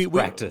right, so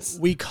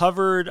we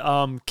covered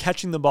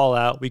catching the ball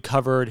out. We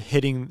covered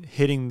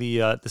hitting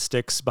the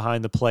sticks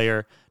behind the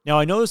player. Now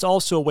I know there's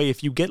also a way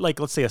if you get like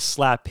let's say a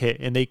slap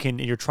hit and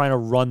you're trying to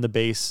run the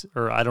base,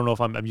 or I don't know if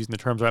I'm using the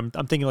terms. I'm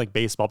thinking like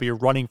baseball, but you're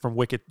running from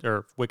wicket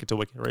to wicket.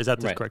 Or is that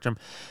the correct term?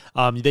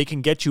 They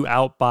can get you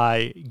out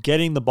by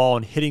getting the ball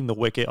and hitting the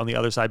wicket on the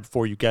other side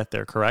before you get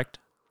there. Correct?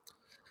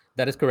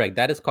 That is correct.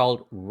 That is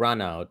called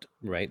run out,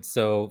 right?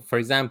 So, for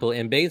example,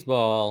 in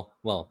baseball,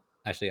 well.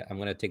 Actually, I'm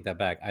going to take that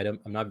back. I'm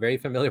not very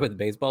familiar with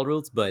baseball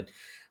rules, but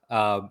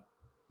so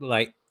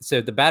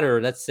the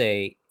batter, let's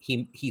say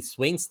he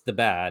swings the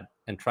bat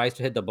and tries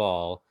to hit the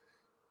ball,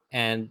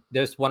 and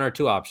there's one or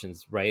two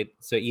options, right?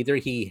 So either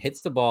he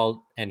hits the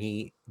ball and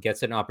he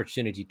gets an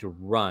opportunity to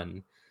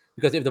run,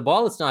 because if the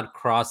ball is not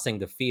crossing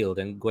the field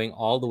and going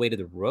all the way to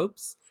the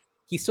ropes,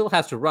 he still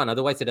has to run.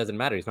 Otherwise, it doesn't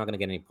matter. He's not going to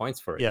get any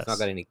points for it. Yes. He's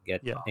not going to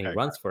get any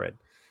runs for it.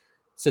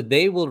 So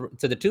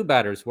the two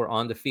batters who are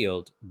on the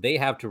field, they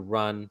have to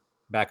run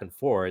back and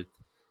forth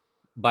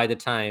by the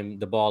time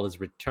the ball is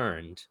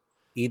returned,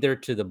 either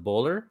to the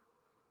bowler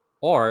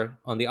or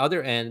on the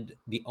other end,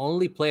 the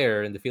only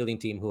player in the fielding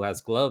team who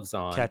has gloves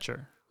on,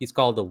 Catcher. He's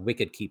called the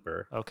wicket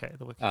keeper. Okay,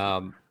 the wicket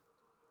keeper.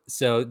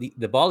 So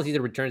the ball is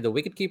either returned to the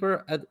wicket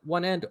keeper at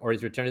one end or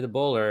is returned to the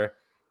bowler,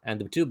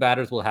 and the two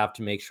batters will have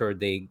to make sure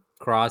they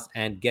cross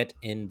and get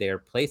in their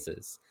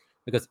places.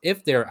 Because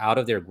if they're out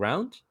of their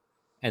ground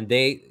and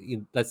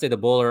let's say the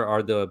bowler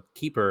or the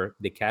keeper,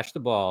 they catch the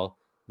ball,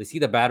 they see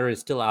the batter is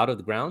still out of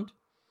the ground,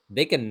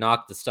 they can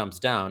knock the stumps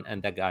down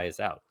and that guy is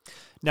out.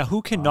 Now,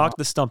 who can knock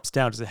the stumps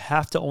down? Does it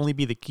have to only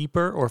be the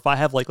keeper? Or if I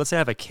have let's say I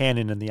have a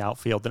cannon in the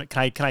outfield, then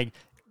can I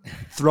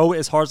throw it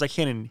as hard as I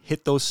can and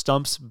hit those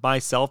stumps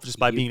myself just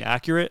by being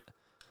accurate?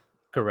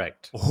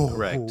 Correct.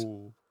 Correct.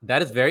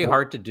 That is very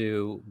hard to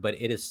do, but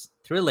it is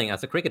thrilling.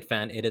 As a cricket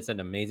fan, it is an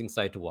amazing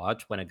sight to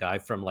watch when a guy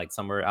from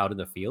somewhere out in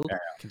the field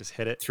can just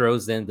hit it,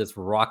 throws in this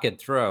rocket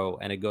throw,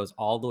 and it goes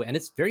all the way. And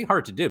it's very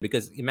hard to do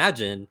because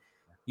imagine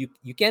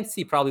you can't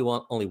see probably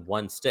only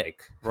one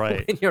stick,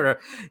 right? When you're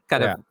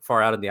kind of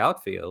far out in the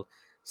outfield.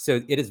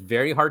 So it is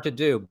very hard to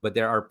do, but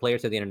there are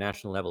players at the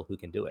international level who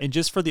can do it. And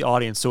just for the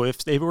audience, so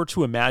if they were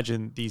to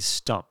imagine these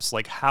stumps,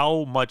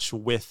 how much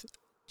width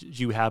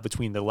you have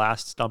between the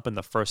last stump and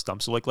the first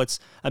stump. So let's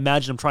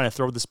imagine I'm trying to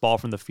throw this ball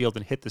from the field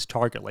and hit this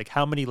target.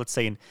 How many, let's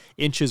say in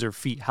inches or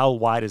feet, how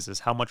wide is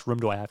this? How much room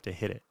do I have to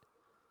hit it?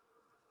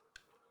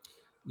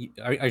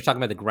 Are you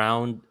talking about the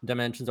ground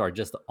dimensions or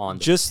just on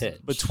the Just pitch?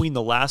 between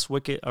the last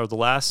wicket or the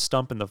last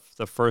stump and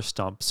the first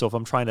stump. So if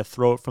I'm trying to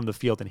throw it from the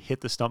field and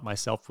hit the stump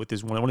myself with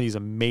this one of these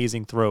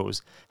amazing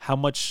throws, how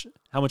much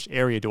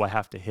area do I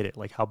have to hit it?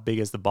 Like how big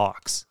is the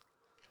box?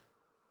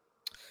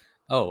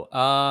 Oh,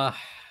 I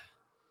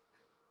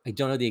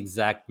don't know the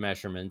exact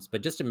measurements,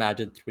 but just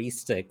imagine 3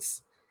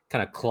 sticks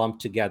kind of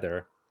clumped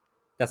together.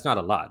 That's not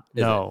a lot,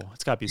 is No, it?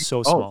 it's got to be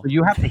so Oh, small. so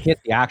you have to hit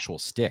the actual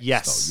sticks.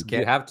 Yes. Though.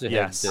 You have to hit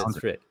yes. the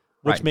strip.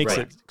 Which Right, makes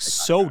right. it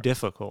so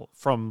difficult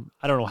from,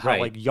 I don't know how,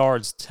 Right. like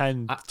yards,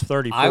 10,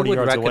 30, 40 I would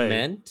yards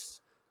away.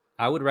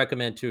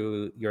 recommend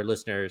to your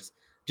listeners,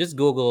 just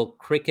Google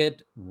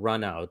cricket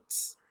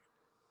runouts,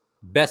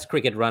 best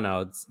cricket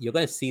runouts. You're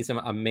going to see some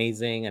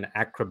amazing and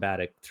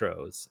acrobatic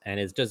throws, and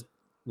it's just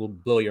will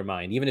blow your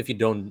mind, even if you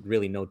don't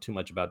really know too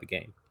much about the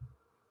game.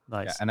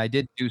 Nice. Yeah, and I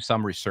did do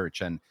some research,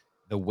 and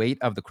the weight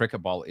of the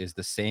cricket ball is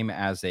the same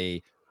as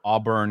a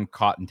Auburn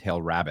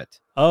cottontail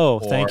rabbit. Oh,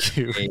 or thank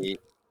you.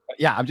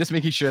 Yeah, I'm just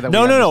making sure that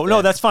No, we no,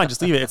 understand. that's fine.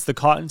 Just leave it. It's the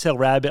cottontail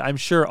rabbit. I'm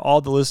sure all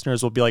the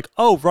listeners will be like,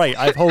 "Oh, right.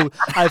 I've held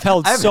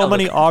so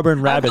many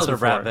Auburn rabbits I've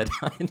held a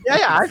before." rabbit.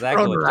 Yeah, I've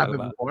Exactly thrown what a you're talking rabbit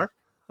about. before.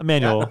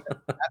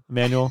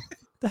 Emmanuel,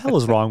 the hell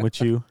is wrong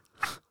with you?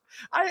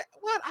 I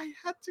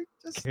had to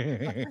just.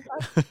 We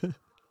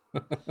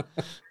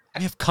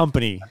have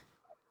company.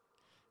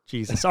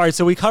 Jesus. All right,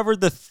 so we covered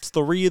the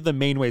 3 of the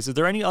main ways. Is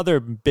there any other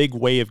big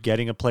way of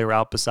getting a player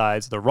out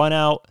besides the run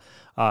out,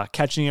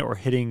 catching it, or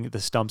hitting the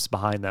stumps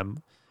behind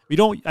them? I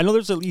know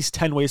there's at least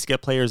 10 ways to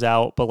get players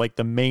out, but like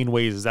the main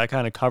ways, does that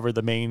kind of cover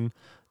the main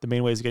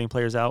ways of getting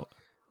players out?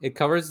 It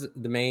covers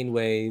the main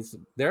ways.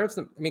 There are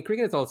some. I mean,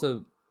 cricket is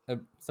also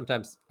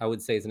sometimes I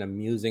would say is an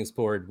amusing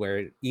sport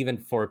where even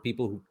for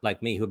people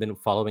like me who've been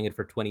following it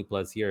for 20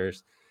 plus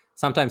years,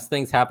 sometimes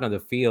things happen on the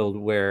field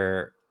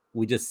where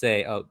we just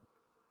say, "Oh,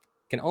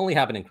 can only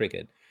happen in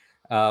cricket."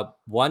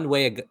 One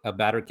way a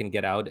batter can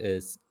get out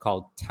is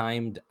called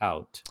timed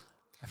out.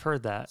 I've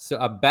heard that. So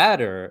a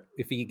batter,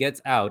 if he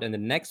gets out, and the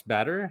next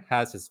batter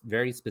has this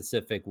very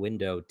specific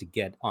window to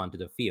get onto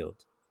the field.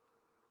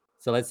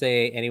 So let's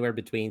say anywhere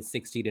between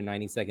 60 to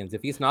 90 seconds.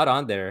 If he's not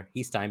on there,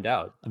 he's timed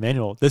out.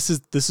 Emmanuel, this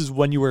is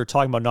when you were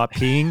talking about not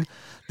peeing.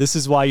 This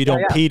is why you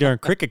don't pee during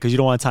cricket, because you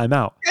don't want to time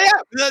out.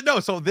 Yeah,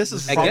 no. So this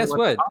is. And guess what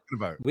what? I'm talking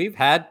about. We've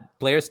had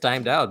players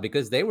timed out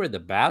because they were in the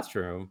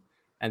bathroom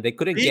and they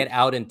couldn't get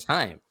out in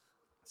time.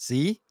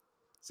 See.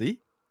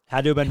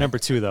 Had to have been number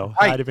 2 though.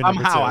 Right, Had to have been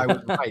number 2. somehow I was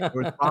right. It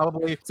was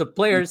probably. So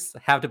players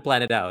have to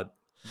plan it out.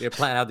 They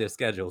plan out their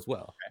schedule as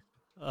well.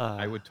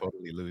 I would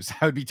totally lose.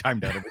 I would be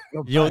timed out.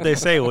 You know what they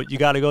say? Well, you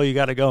got to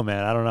go,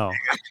 man. I don't know.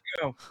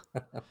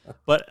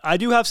 But I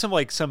do have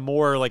some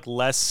more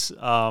less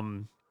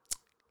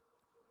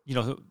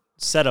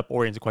setup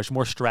oriented question,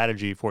 more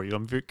strategy for you.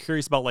 I'm very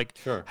curious about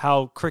Sure.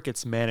 how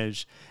cricket's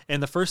managed.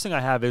 And the first thing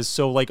I have is,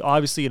 so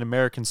obviously in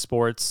American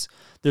sports,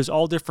 there's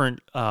all different,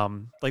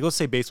 let's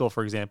say baseball,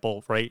 for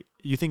example, right?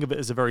 You think of it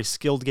as a very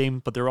skilled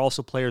game, but there are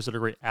also players that are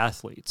great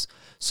athletes.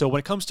 So when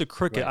it comes to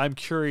cricket, Right. I'm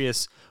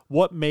curious,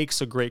 what makes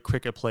a great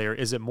cricket player?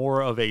 Is it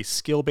more of a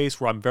skill base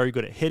where I'm very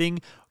good at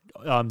hitting?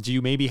 Do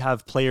you maybe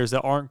have players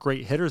that aren't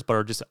great hitters but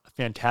are just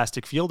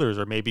fantastic fielders,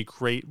 or maybe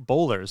great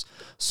bowlers?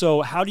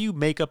 So how do you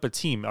make up a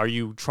team? Are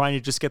you trying to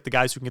just get the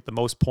guys who can get the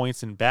most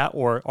points in bat,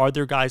 or are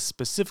there guys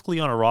specifically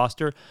on a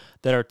roster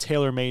that are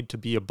tailor-made to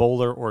be a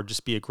bowler or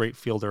just be a great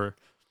fielder?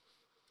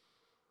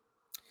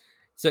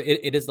 So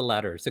it is the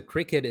latter. So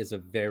cricket is a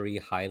very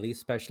highly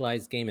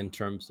specialized game in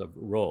terms of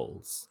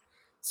roles.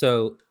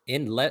 So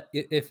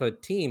if a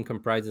team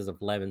comprises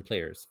of 11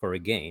 players for a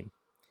game,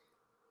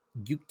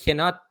 you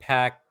cannot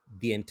pack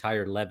the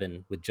entire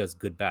 11 with just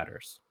good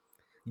batters.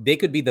 They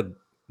could be the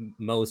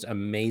most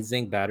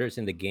amazing batters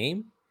in the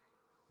game,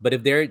 but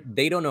if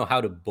they don't know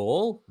how to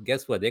bowl,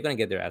 guess what? They're going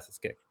to get their asses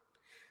kicked.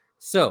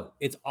 So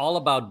it's all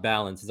about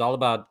balance. It's all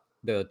about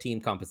the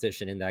team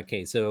composition in that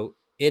case. So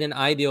in an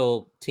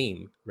ideal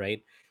team,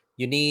 right,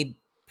 you need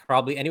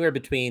probably anywhere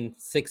between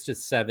 6 to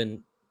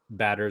 7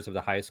 batters of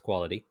the highest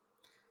quality.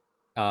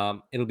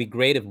 It'll be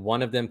great if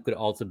one of them could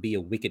also be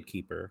a wicket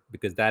keeper,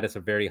 because that is a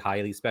very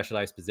highly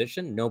specialized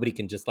position. Nobody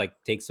can just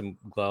take some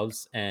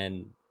gloves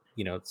and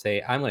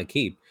say, I'm going to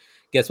keep.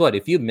 Guess what?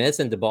 If you miss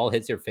and the ball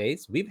hits your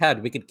face, we've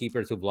had wicket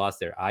keepers who've lost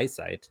their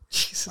eyesight.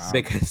 Jesus.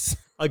 Because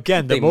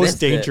Again, the they most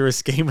missed it.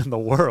 dangerous game in the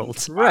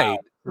world. Right.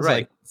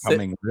 Right.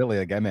 Becoming really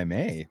like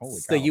MMA. Holy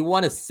So cow. you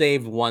want to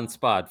save one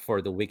spot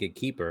for the wicket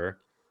keeper,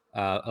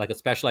 like a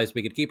specialized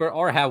wicket keeper,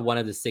 or have one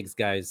of the 6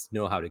 guys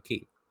know how to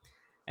keep.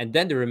 And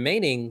then the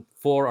remaining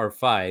 4 or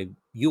 5,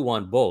 you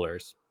want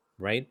bowlers,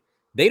 right?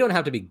 They don't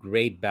have to be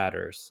great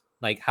batters.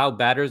 Like how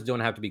batters don't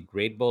have to be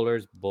great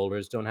bowlers,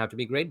 bowlers don't have to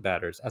be great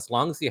batters. As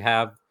long as you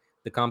have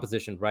the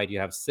composition right, you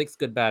have 6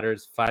 good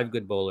batters, 5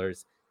 good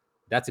bowlers,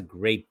 that's a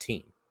great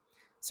team.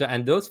 So,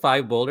 and those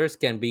 5 bowlers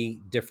can be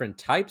different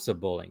types of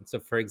bowling. So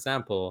for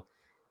example,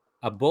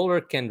 a bowler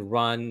can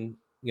run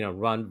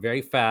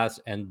very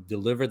fast and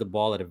deliver the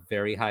ball at a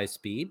very high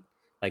speed,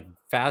 like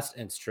fast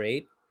and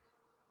straight.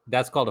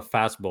 That's called a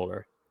fast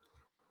bowler.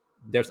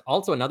 There's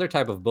also another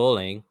type of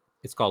bowling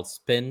It's called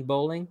spin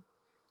bowling.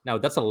 Now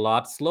that's a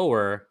lot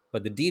slower,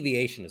 but the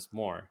deviation is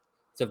more.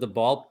 So if the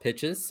ball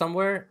pitches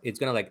somewhere, it's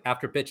gonna like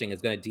after pitching,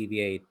 it's gonna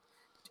deviate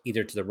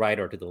either to the right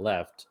or to the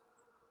left.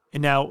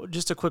 And now,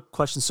 just a quick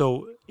question.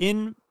 So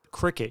in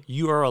cricket,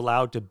 you are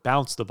allowed to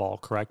bounce the ball,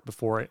 correct,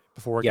 before it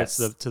Yes.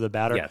 gets to the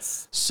batter?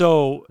 Yes.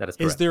 So That is is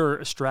correct. there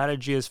a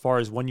strategy as far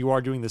as when you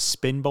are doing the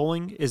spin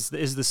bowling? Is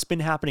the spin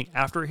happening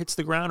after it hits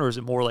the ground, or is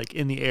it more like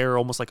in the air,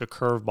 almost like a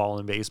curveball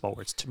in baseball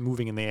where it's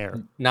moving in the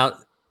air? Now,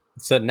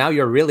 so now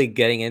you're really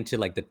getting into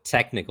like the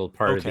technical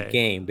part of the Okay.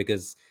 game,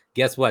 because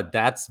guess what?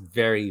 That's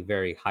very,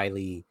 very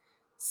highly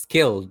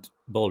skilled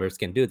bowlers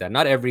can do that.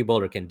 Not every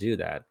bowler can do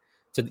that.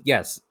 So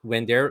yes,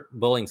 when they're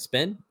bowling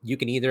spin, you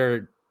can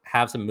either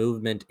have some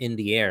movement in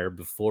the air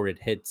before it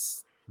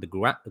hits the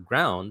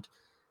ground.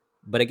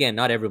 But again,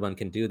 not everyone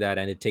can do that.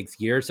 And it takes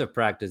years of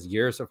practice,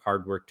 years of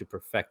hard work to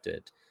perfect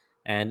it.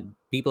 And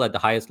people at the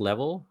highest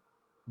level,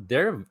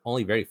 there are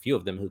only very few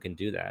of them who can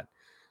do that.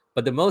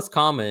 But the most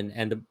common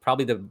and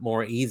probably the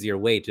more easier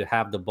way to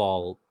have the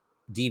ball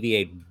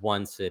deviate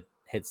once it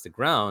hits the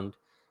ground,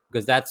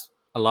 because that's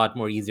a lot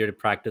more easier to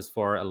practice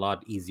for, a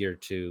lot easier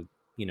to,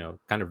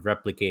 kind of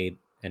replicate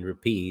and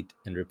repeat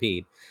and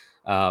repeat.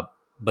 Uh,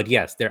 but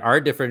yes, there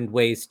are different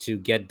ways to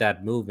get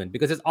that movement,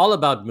 because it's all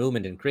about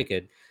movement in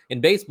cricket.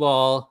 In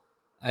baseball,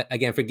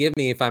 again, forgive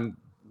me if I'm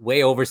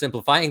way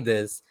oversimplifying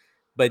this,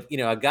 but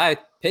a guy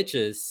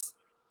pitches,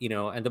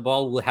 and the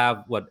ball will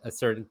have a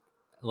certain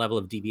level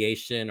of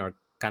deviation or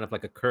kind of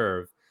like a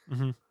curve.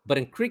 Mm-hmm. But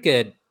in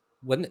cricket,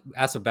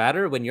 as a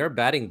batter, when you're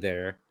batting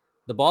there,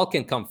 the ball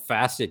can come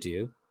fast at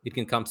you. It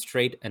can come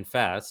straight and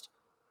fast,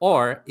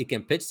 or it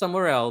can pitch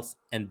somewhere else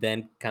and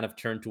then kind of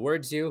turn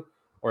towards you,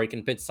 or it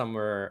can pitch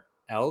somewhere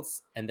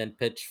else and then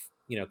pitch,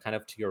 kind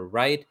of to your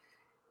right.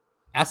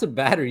 As a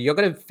batter, you're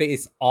going to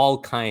face all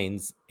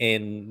kinds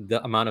in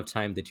the amount of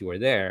time that you are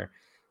there.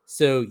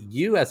 So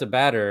you as a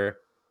batter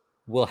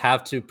will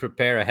have to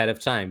prepare ahead of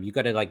time. You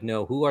got to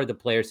know who are the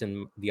players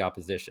in the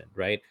opposition,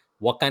 right?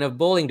 What kind of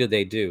bowling do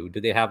they do?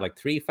 Do they have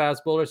 3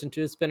 fast bowlers and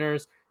 2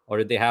 spinners, or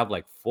do they have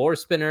 4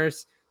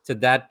 spinners? So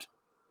that,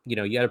 you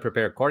got to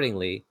prepare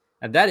accordingly.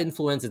 And that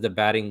influences the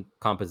batting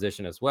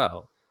composition as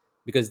well,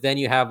 because then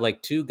you have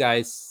 2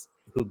 guys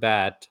who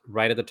bat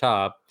right at the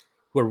top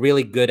who are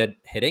really good at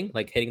hitting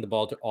the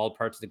ball to all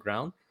parts of the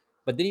ground.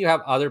 But then you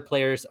have other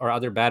players or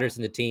other batters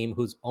in the team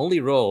whose only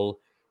role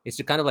is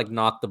to kind of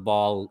knock the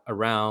ball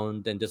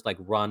around and just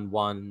run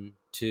 1,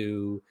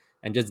 2,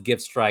 and just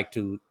give strike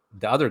to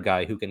the other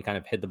guy who can kind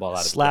of hit the ball out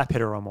of Slap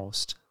hitter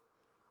almost.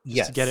 Just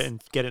Yes. to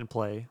get it in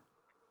play.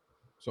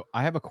 So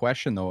I have a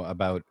question though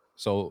about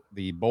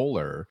the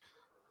bowler.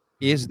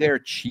 Is there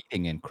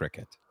cheating in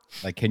cricket?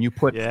 Can you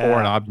put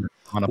foreign objects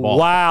on a ball?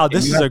 Wow, Can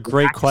this you is have a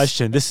great wax?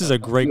 question. This is a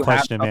great You have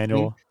question, something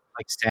Emmanuel.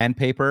 Like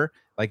sandpaper.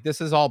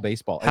 This is all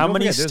baseball. And How don't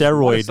many forget, there's a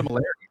lot of steroid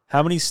similarities.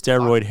 How many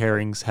steroid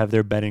herrings have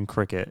there been in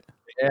cricket?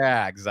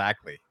 Yeah,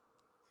 exactly.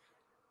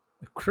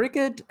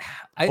 Cricket,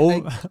 I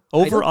Over don't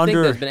think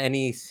under there's been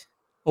any.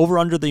 over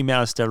under the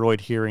amount of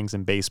steroid hearings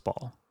in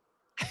baseball.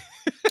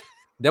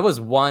 There was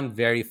one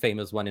very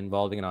famous one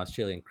involving an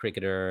Australian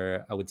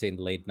cricketer, I would say in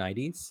the late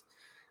 90s.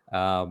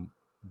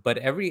 But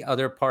every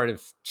other part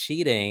of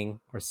cheating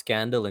or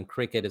scandal in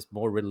cricket is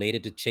more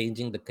related to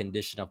changing the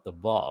condition of the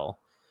ball.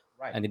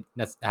 Right. And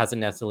it hasn't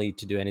necessarily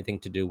to do anything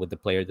to do with the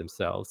player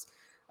themselves.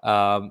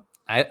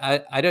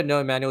 I don't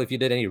know, Emmanuel, if you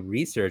did any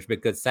research,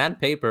 because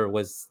sandpaper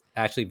was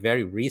actually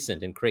very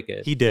recent in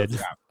cricket. He did.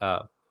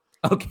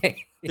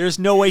 Okay. There's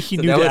no way he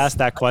So knew that to was- ask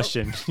that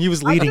question. He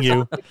was leading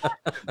you.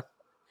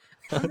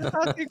 I'm just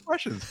asking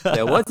questions.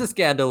 There was a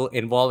scandal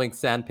involving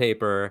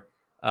sandpaper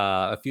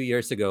a few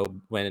years ago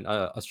when an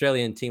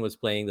Australian team was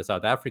playing the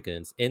South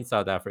Africans in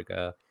South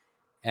Africa.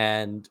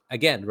 And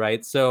again,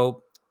 right,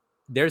 so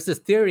there's this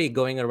theory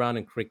going around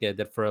in cricket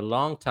that for a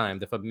long time,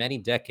 that for many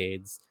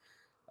decades,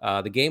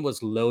 the game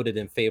was loaded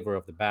in favor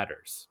of the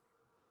batters,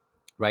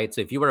 right?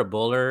 So if you were a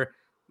bowler,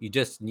 you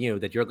just knew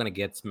that you're going to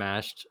get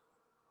smashed.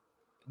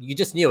 You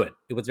just knew it.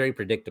 It was very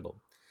predictable.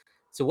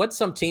 So what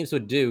some teams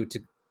would do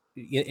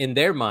in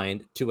their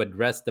mind to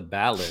address the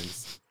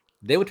balance,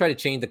 they would try to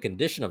change the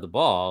condition of the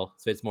ball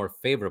so it's more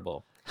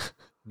favorable.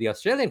 The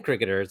Australian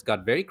cricketers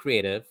got very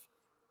creative.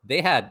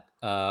 They had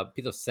a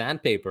piece of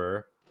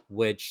sandpaper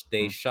which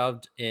they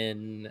shoved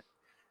in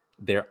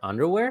their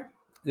underwear.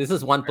 This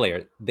is one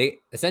player. They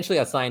essentially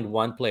assigned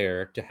one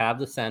player to have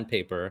the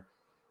sandpaper.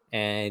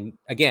 And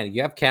again,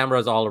 you have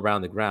cameras all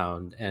around the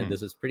ground, and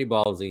this is pretty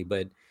ballsy,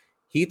 but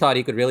he thought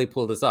he could really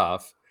pull this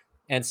off.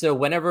 And so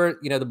whenever,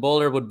 the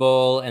bowler would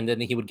bowl and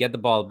then he would get the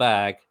ball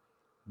back,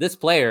 this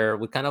player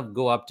would kind of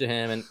go up to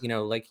him and,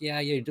 yeah,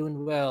 you're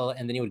doing well.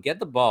 And then he would get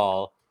the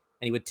ball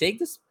and he would take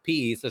this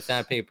piece of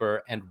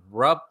sandpaper and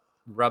rub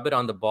it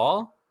on the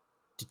ball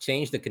to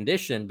change the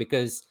condition,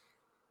 because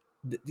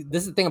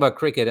this is the thing about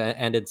cricket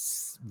and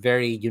its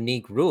very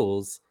unique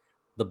rules.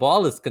 The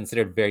ball is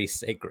considered very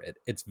sacred.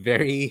 It's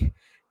very,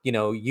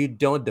 you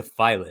don't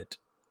defile it,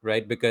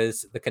 right?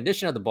 Because the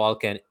condition of the ball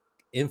can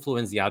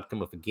influence the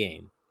outcome of a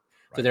game.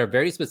 So there are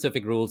very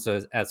specific rules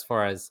as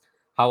far as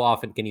how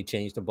often can you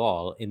change the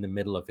ball in the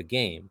middle of a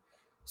game?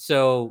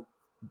 So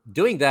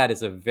doing that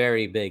is a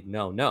very big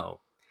no.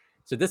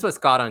 So this was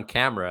caught on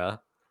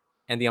camera,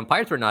 and the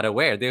umpires were not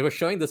aware. They were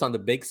showing this on the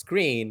big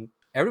screen.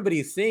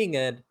 Everybody's seeing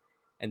it,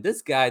 and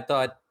this guy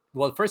thought,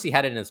 well, first he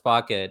had it in his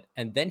pocket,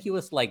 and then he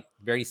was like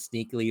very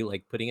sneakily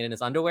like putting it in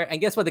his underwear. And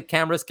guess what? The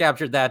cameras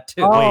captured that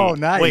too. Oh,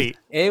 nice. Wait.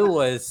 It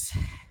was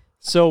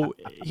So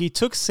he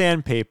took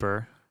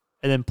sandpaper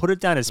and then put it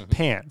down his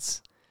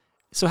pants.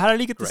 So how did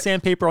he get the Correct.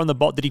 sandpaper on the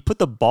ball? Did he put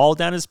the ball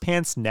down his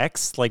pants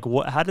next? Like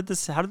what? How did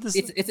this?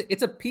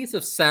 it's a piece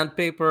of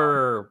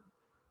sandpaper.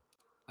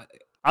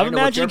 I'm don't know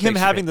what imagining you're him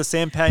having picturing. the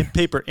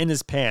sandpaper in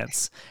his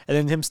pants, and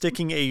then him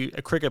sticking a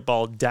cricket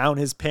ball down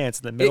his pants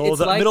in the middle of It's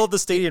the like- middle of the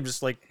stadium.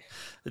 Just like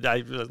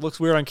it looks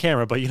weird on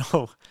camera, but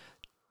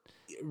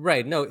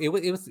Right. No,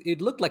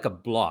 it looked like a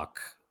block.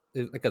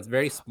 Like a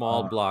very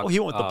small block. oh, he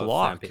went with the of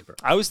block. sandpaper.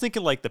 I was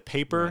thinking like the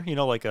paper,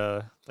 like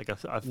a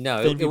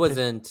No, thin it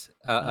wasn't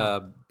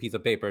a piece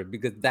of paper,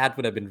 because that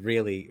would have been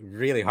really,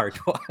 really hard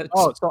to watch.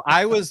 Oh, so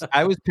I was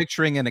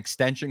picturing an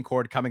extension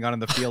cord coming on in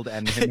the field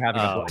and him having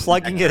a Oh,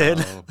 plugging it in.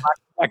 no.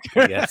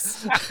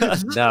 Yes.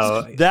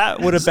 No, That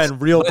would have been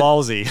real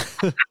ballsy.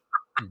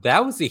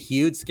 that was a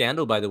huge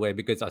scandal, by the way,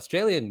 because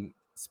Australian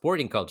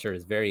sporting culture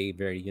is very,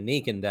 very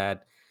unique in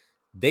that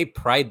they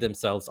pride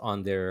themselves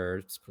on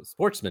their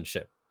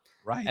sportsmanship.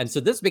 Right. And so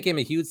this became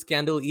a huge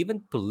scandal,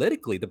 even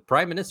politically. The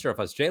Prime Minister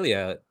of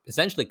Australia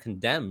essentially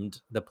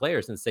condemned the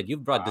players and said,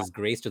 "You've brought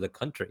disgrace to the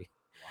country."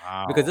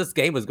 wow. Because this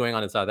game was going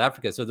on in South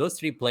Africa. So those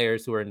three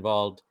players who were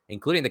involved,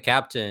 including the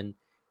captain,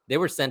 they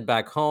were sent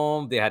back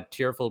home. They had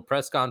tearful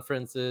press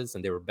conferences,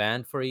 and they were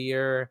banned for a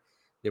year.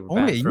 They were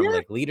Only banned a from year?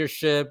 like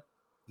leadership.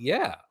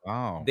 Yeah,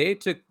 Wow. they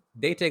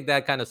take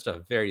that kind of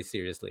stuff very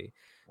seriously.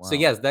 So Wow.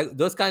 yes,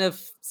 those kind of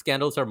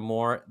scandals are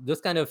more,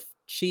 those kind of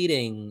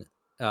cheating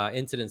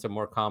incidents are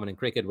more common in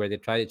cricket, where they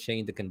try to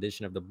change the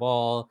condition of the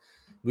ball.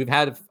 We've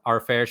had our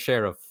fair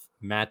share of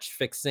match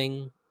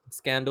fixing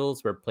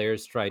scandals where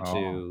players try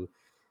to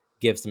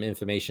give some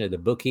information to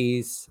the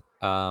bookies.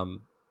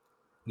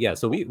 Yeah,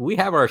 so we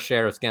have our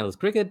share of scandals.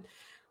 Cricket,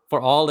 for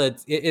all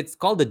it's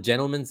called the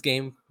gentleman's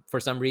game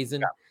for some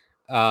reason,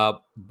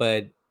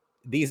 but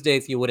these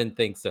days you wouldn't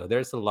think so.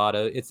 There's a lot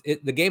of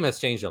the game has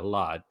changed a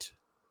lot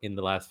in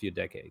the last few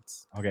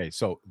decades. Okay,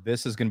 so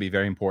this is going to be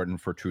very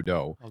important for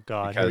Trudeau. Oh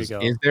God, here we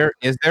Because go.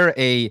 is there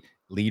a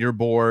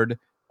leaderboard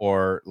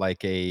or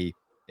like a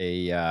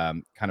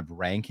kind of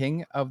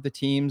ranking of the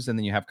teams, and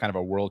then you have kind of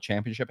a world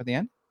championship at the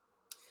end?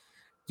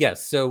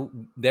 Yes, so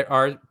there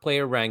are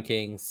player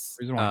rankings.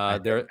 Reason why-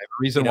 There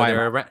Reason you know,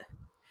 why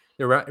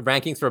there are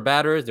rankings for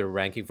batters, there are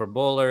rankings for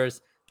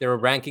bowlers, there are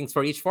rankings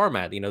for each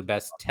format.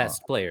 Best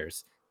test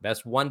players,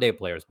 best one-day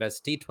players,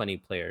 best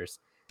T20 players,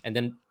 and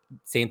then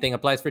same thing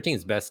applies for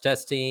teams, best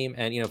test team,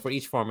 and for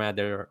each format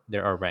there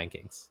are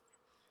rankings.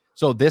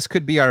 So this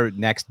could be our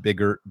next big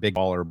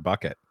baller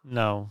bucket.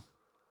 No.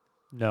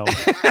 Why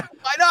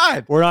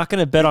not? We're not going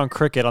to bet on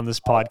cricket on this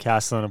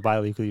podcast on a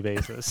bi-weekly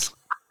basis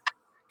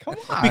Come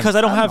on. because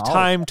I don't have know.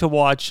 time to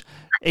watch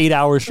 8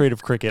 hours straight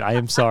of cricket. I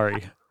am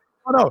sorry.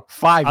 Oh, no,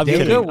 5 I'm days.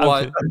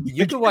 kidding.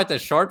 You could watch the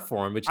short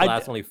form, which I-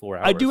 lasts only 4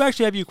 hours. I do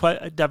actually have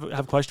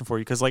a question for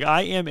you because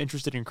I am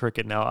interested in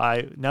cricket now.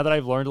 Now that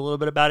I've learned a little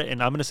bit about it,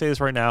 and I'm going to say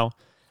this right now,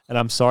 and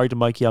I'm sorry to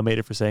Mikey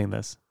Almeida for saying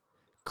this.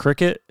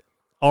 Cricket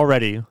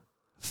already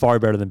far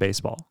better than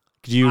baseball.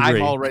 Do you agree?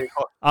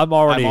 I'm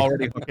already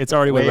It's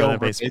already way way better over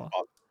than baseball.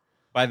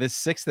 By the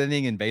 6th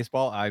inning in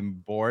baseball,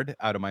 I'm bored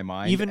out of my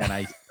mind. Even- and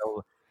I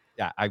still,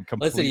 I'm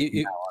Listen,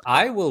 completely.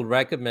 I will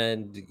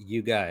recommend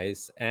you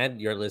guys and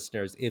your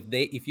listeners,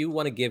 if you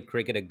want to give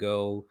cricket a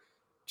go,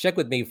 check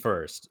with me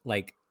first.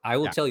 Like I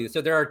will tell you.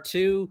 So there are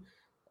two.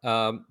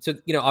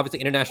 Obviously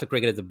international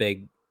cricket is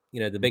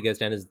the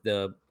biggest and is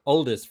the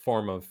oldest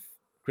form of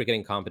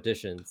cricketing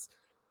competitions.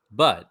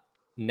 But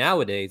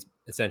nowadays,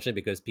 essentially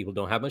because people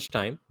don't have much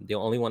time, they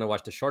only want to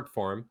watch the short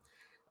form.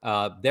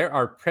 There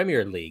are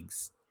Premier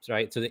Leagues,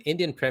 right? So the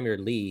Indian Premier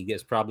League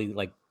is probably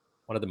like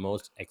one of the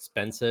most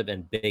expensive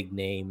and big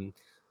name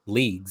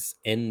leagues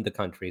in the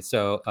country.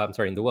 So I'm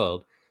sorry, in the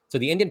world. So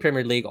the Indian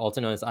Premier League, also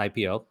known as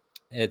IPL,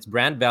 its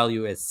brand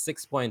value is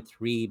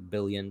 $6.3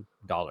 billion.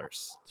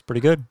 It's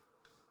pretty good.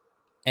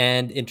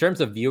 And in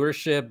terms of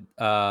viewership,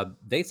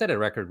 they set a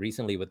record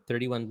recently with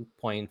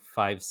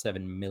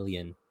 31.57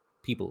 million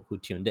people who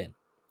tuned in.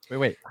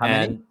 Wait, how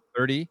many? And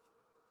 30?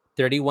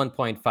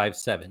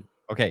 31.57.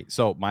 Okay,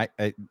 so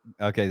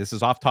this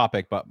is off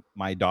topic, but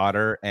my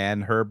daughter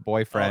and her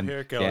boyfriend here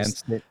it goes.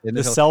 danced in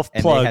The hill,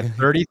 self-plug. and they had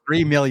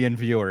 33 million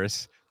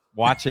viewers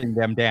watching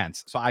them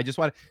dance. So I just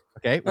want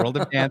World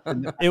of Dance.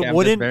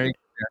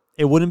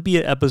 It wouldn't be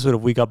an episode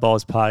of We Got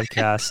Balls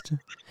podcast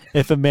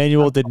if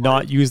Emmanuel did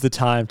not use the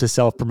time to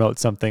self-promote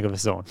something of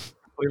his own.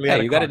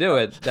 Hey, you got to do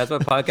it. That's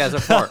what podcasts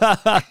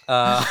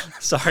are for.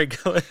 Sorry,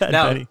 go ahead,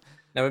 Now, Benny.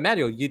 now,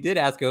 Emmanuel, you did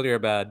ask earlier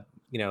about,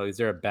 is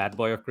there a bad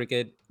boy of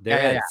cricket? There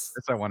is. Yeah.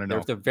 That's what I want to know.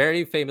 There's a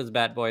very famous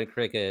bad boy in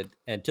cricket.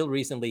 Until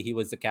recently, he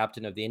was the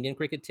captain of the Indian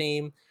cricket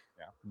team.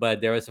 Yeah.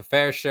 But there was a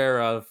fair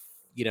share of,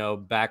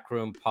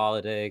 backroom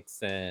politics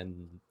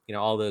and,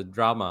 all the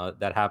drama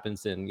that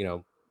happens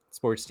in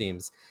sports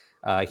teams.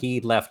 He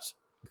left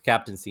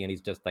captaincy and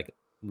he's just like a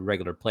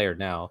regular player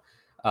now.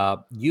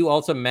 You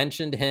also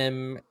mentioned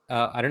him.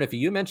 I don't know if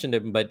you mentioned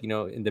him, but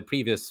in the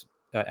previous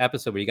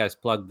episode where you guys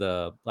plugged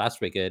the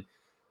last wicket,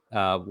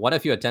 one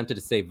of you attempted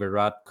to say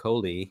Virat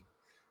Kohli.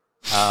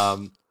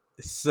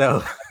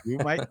 So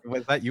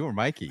was that you or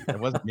Mikey? It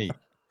wasn't me.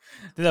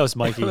 I think that was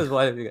Mikey.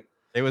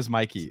 It was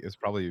Mikey. It was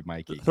probably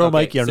Mikey. Throw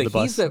Mikey under the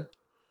bus.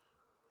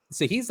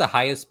 So he's the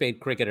highest paid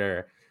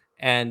cricketer.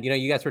 And,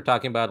 you guys were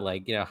talking about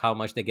like, how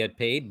much they get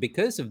paid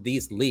because of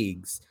these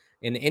leagues.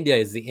 In India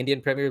is the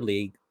Indian Premier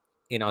League.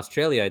 In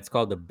Australia, it's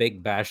called the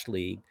Big Bash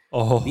League.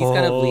 These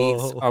kind of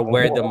leagues are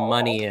where the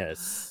money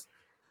is.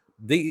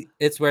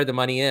 It's where the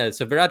money is.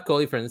 So Virat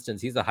Kohli, for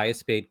instance, he's the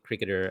highest paid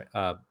cricketer.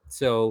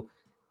 So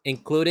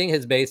including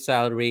his base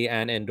salary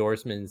and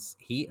endorsements,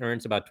 he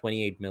earns about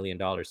 $28 million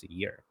a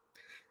year.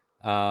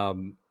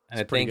 And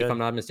I think, if I'm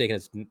not mistaken,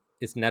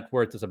 his net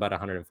worth is about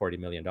 $140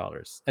 million.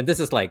 And this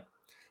is like,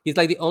 he's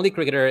like the only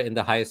cricketer in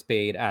the highest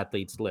paid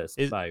athletes list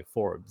by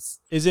Forbes.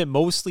 Is it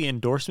mostly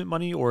endorsement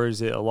money or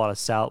is it a lot of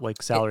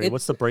salary?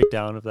 What's the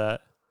breakdown of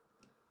that?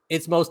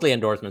 It's mostly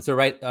endorsements. So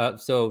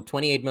so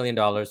 $28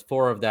 million,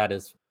 4 of that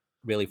is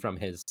really from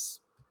his,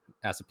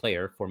 as a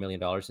player, $4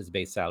 million, his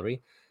base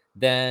salary.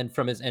 Then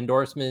from his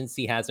endorsements,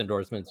 he has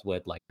endorsements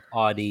with like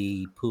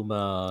Audi,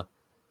 Puma.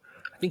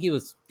 I think he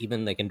was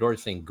even like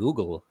endorsing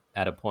Google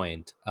at a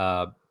point.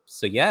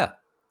 So yeah,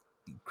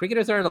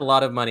 cricketers earn a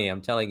lot of money,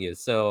 I'm telling you.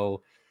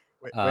 So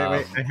wait.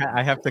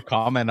 I have to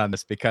comment on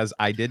this because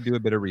I did do a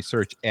bit of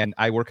research and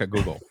I work at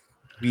Google.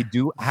 We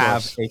do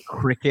have a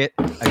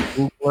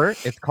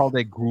Googler. It's called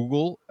a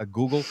Google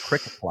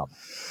Cricket Club.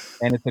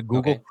 And it's a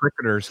Google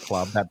Cricketers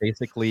Club that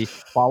basically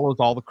follows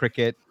all the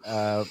cricket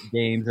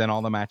games and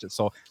all the matches.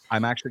 So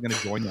I'm actually going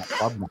to join that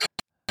club now.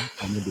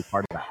 I'm going to be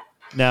part of that.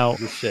 Now,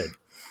 you should.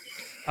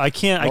 I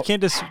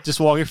can't just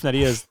walk away from that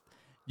idea.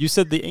 You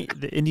said the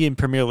Indian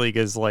Premier League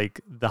is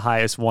like the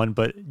highest one,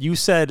 but you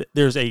said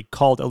there's a league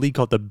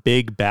called the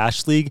Big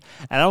Bash League,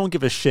 and I don't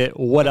give a shit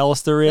what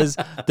else there is.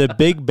 The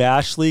Big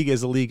Bash League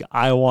is a league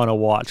I want to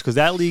watch because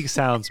that league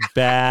sounds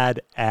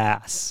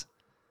badass.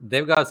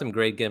 They've got some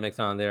great gimmicks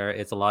on there.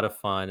 It's a lot of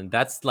fun, and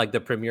that's like the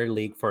Premier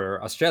League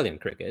for Australian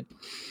cricket.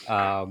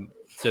 So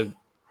the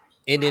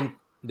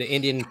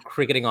Indian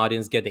cricketing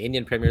audience get the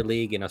Indian Premier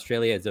League. In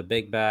Australia, it's a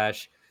Big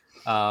Bash.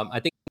 I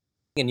think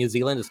in New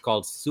Zealand it's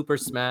called Super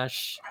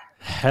Smash.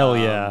 Hell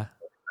yeah.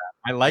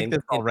 I like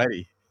this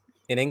already.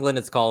 In England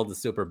it's called the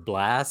Super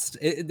Blast.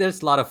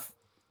 There's a lot of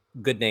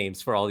good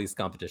names for all these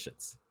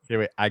competitions. Okay,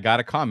 wait, I got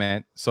a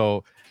comment.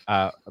 So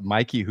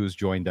Mikey, who's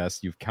joined us,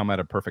 you've come at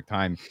a perfect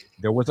time.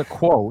 There was a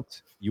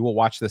quote, you will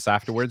watch this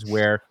afterwards,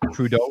 where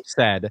Trudeau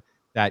said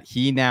that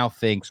he now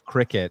thinks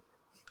cricket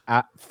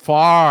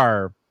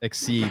far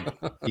exceed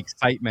the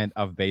excitement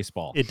of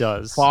baseball. It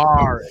does.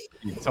 Far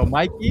exceed. So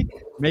Mikey,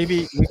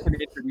 maybe we can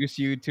introduce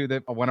you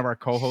to one of our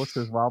co-hosts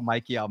as well,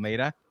 Mikey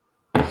Almeida.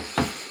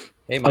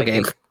 Hey, Mikey.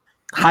 Okay.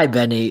 Hi,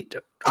 Benny.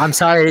 I'm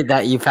sorry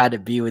that you've had to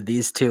be with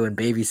these two and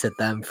babysit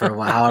them for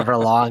however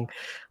long.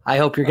 I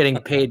hope you're getting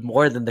paid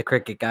more than the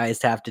cricket guys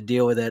to have to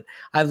deal with it.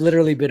 I've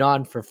literally been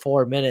on for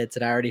 4 minutes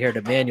and I already heard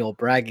Emmanuel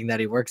bragging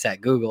that he works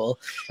at Google.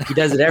 He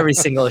does it every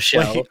single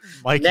show. Wait,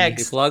 Mikey,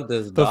 Next, he plugged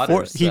his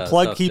daughters. He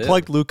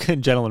plugged Luca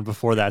and Gentleman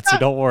before that, so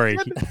don't worry.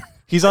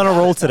 He's on a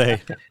roll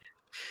today.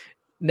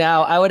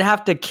 Now, I would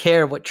have to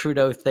care what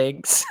Trudeau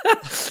thinks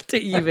to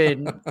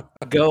even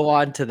go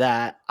on to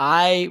that.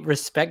 I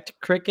respect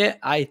cricket.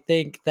 I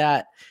think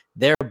that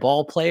their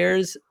ball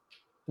players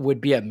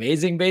would be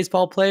amazing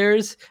baseball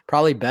players,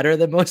 probably better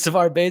than most of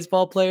our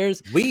baseball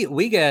players.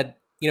 We get,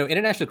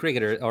 international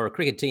cricketers or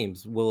cricket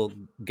teams will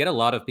get a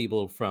lot of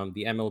people from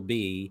the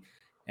MLB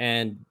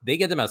and they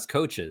get them as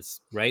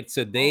coaches, right?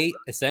 So they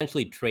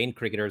essentially train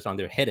cricketers on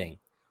their hitting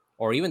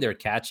or even their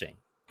catching.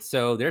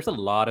 So there's a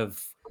lot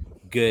of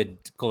good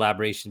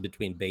collaboration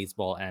between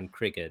baseball and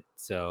cricket.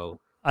 So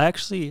I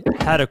actually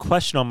had a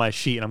question on my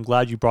sheet, and I'm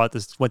glad you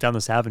went down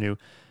this avenue.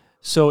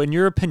 So in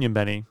your opinion,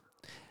 Benny,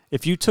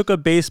 if you took a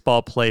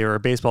baseball player or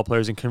baseball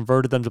players and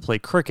converted them to play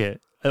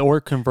cricket or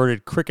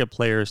converted cricket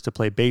players to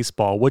play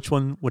baseball, which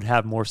one would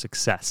have more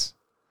success?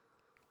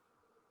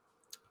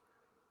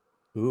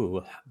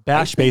 Ooh.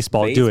 Bash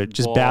baseball, do it.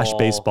 Just bash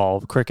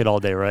baseball, cricket all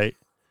day, right?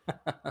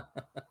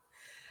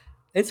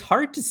 It's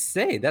hard to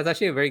say. That's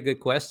actually a very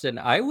good question.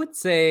 I would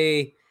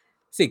say,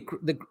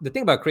 the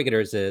thing about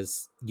cricketers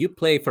is you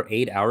play for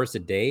 8 hours a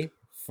day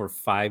for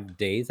 5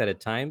 days at a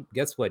time.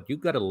 Guess what?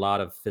 You've got a lot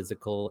of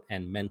physical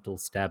and mental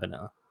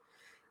stamina.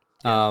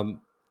 Yeah.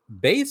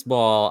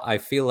 Baseball, I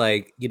feel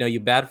like, you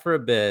bat for a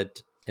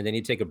bit and then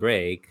you take a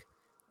break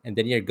and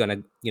then you're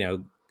going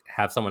to,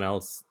 have someone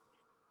else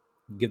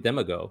give them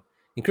a go.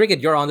 In cricket,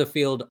 you're on the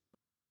field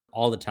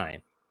all the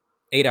time,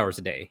 8 hours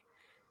a day.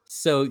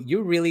 So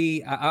you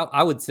really,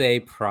 I would say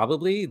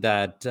probably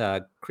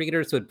that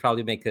cricketers would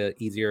probably make an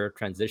easier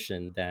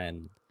transition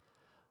than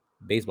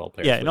baseball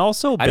players. Yeah, and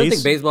also I don't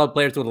think baseball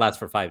players would last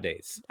for 5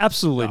 days.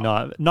 Absolutely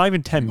not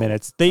even 10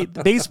 minutes.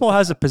 Baseball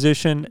has a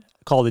position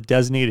called a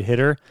designated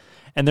hitter.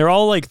 And they're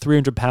all like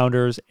 300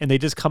 pounders, and they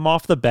just come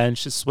off the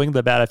bench, just swing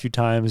the bat a few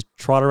times,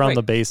 trot around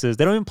the bases.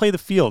 They don't even play the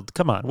field.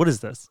 Come on, what is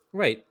this?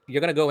 Right.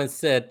 You're going to go and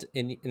sit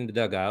in the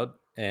dugout,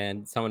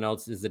 and someone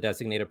else is the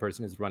designated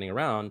person who's running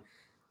around.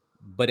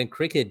 But in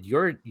cricket,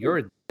 you're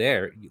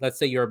there. Let's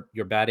say you're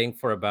batting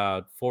for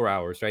about 4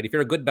 hours, right? If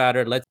you're a good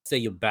batter, let's say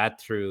you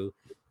bat through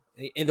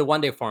in the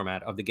one-day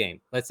format of the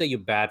game. Let's say you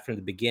bat from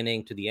the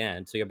beginning to the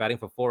end. So you're batting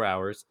for 4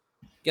 hours.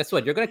 Guess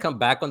what? You're going to come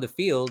back on the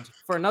field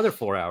for another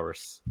 4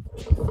 hours.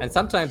 And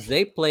sometimes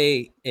they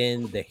play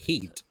in the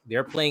heat.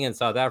 They're playing in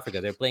South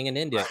Africa. They're playing in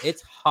India.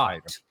 It's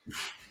hot.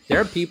 There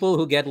are people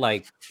who get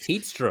like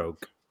heat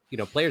stroke,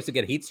 players who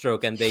get heat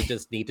stroke, and they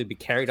just need to be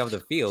carried off the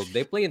field.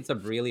 They play in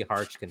some really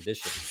harsh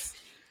conditions.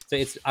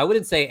 So I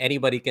wouldn't say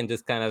anybody can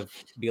just kind of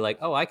be like,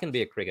 oh, I can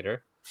be a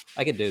cricketer.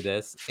 I can do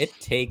this. It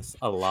takes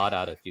a lot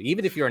out of you.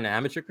 Even if you're an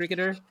amateur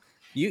cricketer,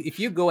 if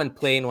you go and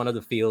play in one of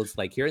the fields,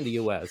 like here in the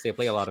US, they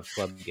play a lot of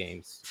club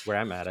games where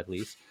I'm at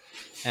least.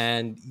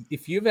 And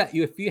if you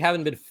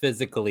haven't been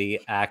physically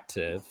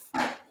active,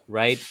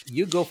 right,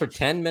 you go for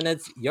 10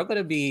 minutes, you're going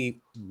to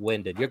be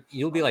winded.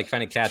 You'll be like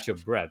trying to catch your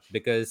breath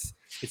because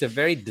it's a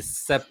very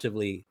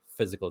deceptively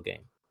physical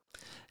game.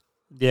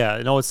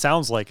 Yeah, no, it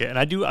sounds like it. And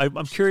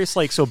I'm curious,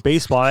 like, so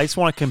baseball, I just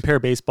want to compare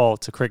baseball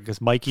to cricket because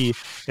Mikey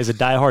is a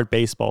diehard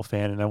baseball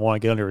fan and I want to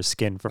get under his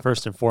skin for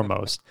first and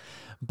foremost.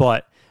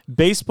 But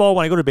baseball,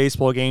 when I go to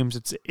baseball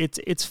games,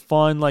 it's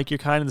fun. Like, you're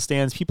kind of in the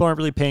stands. People aren't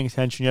really paying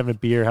attention. You're having a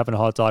beer, having a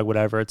hot dog,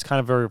 whatever. It's kind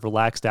of a very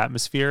relaxed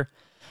atmosphere.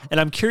 And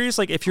I'm curious,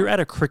 like, if you're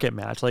at a cricket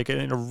match, like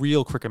in a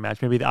real cricket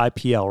match, maybe the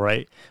IPL,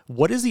 right?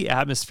 What is the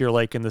atmosphere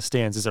like in the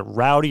stands? Is it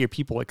rowdy? Are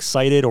people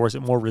excited? Or is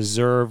it more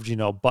reserved,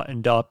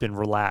 buttoned up and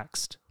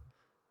relaxed?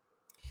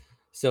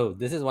 So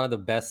this is one of the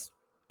best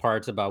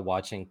parts about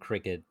watching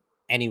cricket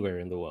anywhere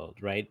in the world,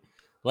 right?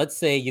 Let's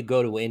say you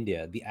go to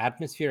India. The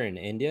atmosphere in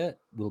India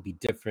will be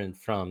different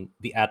from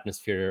the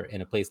atmosphere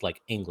in a place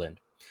like England.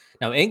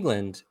 Now,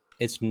 England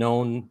is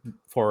known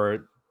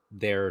for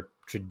their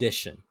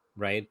tradition,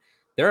 right?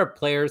 There are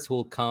players who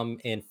will come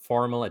in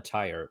formal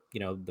attire,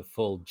 the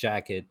full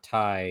jacket,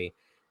 tie,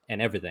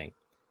 and everything.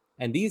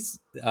 And these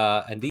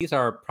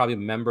are probably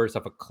members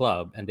of a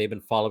club, and they've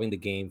been following the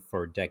game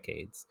for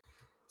decades.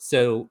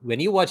 So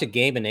when you watch a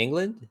game in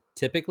England,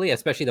 typically,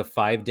 especially the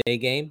 5-day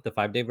game, the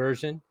 5-day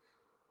version,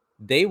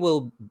 they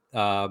will,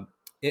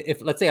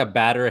 if let's say a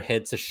batter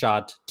hits a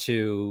shot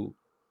to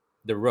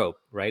the rope,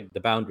 right? The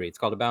boundary, it's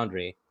called a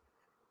boundary.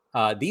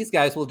 These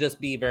guys will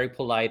just be very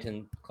polite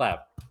and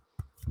clap,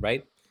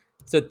 right?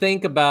 So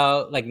think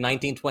about like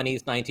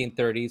 1920s,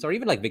 1930s, or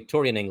even like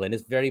Victorian England.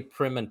 It's very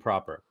prim and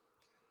proper.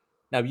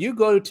 Now you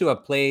go to a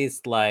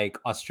place like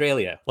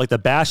Australia. Like the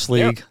Bash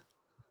League.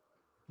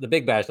 The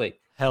Big Bash League.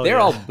 They're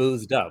all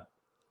boozed up.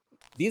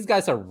 These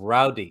guys are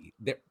rowdy.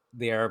 They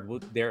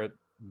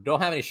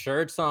don't have any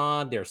shirts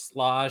on. They're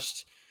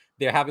sloshed.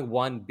 They're having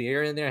one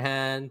beer in their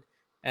hand,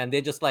 and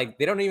they just like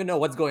they don't even know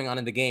what's going on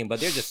in the game,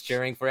 but they're just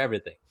cheering for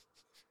everything.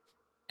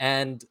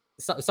 And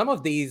some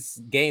of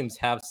these games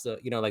have,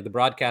 like the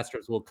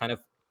broadcasters will kind of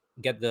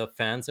get the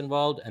fans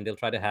involved, and they'll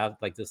try to have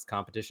like this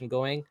competition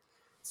going.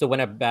 So when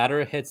a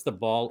batter hits the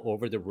ball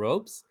over the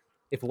ropes,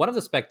 if one of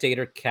the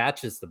spectator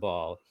catches the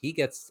ball, he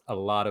gets a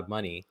lot of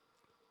money.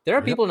 There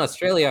are people in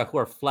Australia who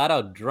are flat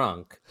out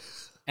drunk,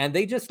 and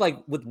they just like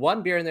with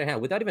one beer in their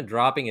hand, without even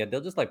dropping it, they'll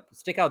just like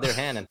stick out their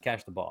hand and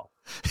catch the ball.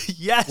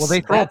 Yes. Will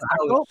they throw it back?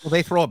 Will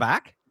they throw it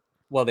back?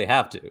 Well, they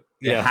have to.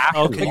 Yeah.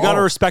 Okay. You got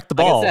to respect the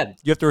ball. Like I said,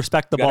 you have to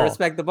respect the ball. You got to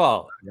respect the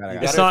ball.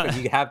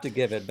 You have to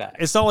give it back.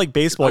 It's not like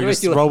baseball. You're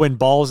just throwing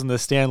balls in the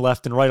stand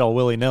left and right all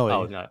willy-nilly.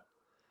 Oh,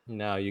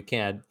 no, you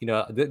can't.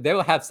 They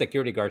will have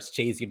security guards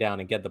chase you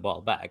down and get the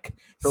ball back.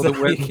 So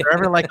was there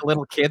ever like a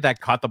little kid that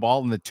caught the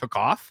ball and it took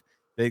off?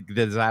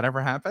 Does that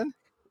ever happen?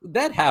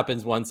 That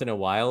happens once in a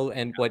while,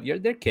 and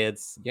they're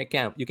kids. You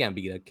can't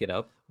beat a kid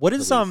up. What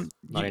is not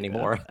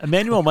anymore?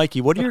 Emmanuel,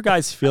 Mikey, what are your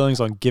guys' feelings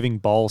on giving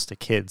balls to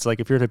kids? Like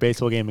if you're at a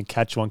baseball game and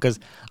catch one, because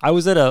I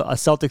was at a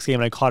Celtics game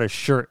and I caught a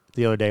shirt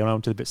the other day when I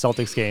went to the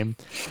Celtics game.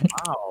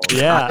 Wow.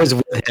 Yeah, I was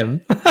with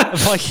him.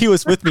 Mikey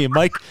was with me.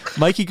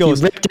 Mikey goes,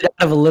 he ripped it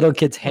out of a little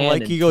kid's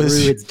hand and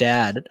threw its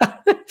dad.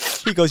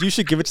 He goes, you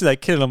should give it to that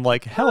kid. And I'm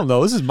like, hell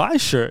no, this is my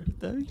shirt.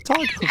 What are you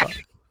talking about?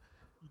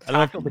 I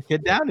don't know. The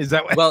kid down? Is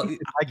that what? Well,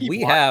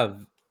 we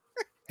have,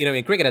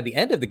 in cricket at the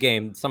end of the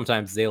game,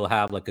 sometimes they'll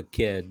have like a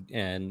kid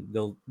and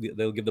they'll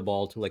give the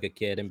ball to like a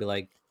kid and be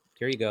like,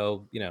 here you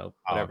go,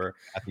 whatever.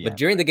 But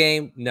during the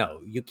game,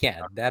 no, you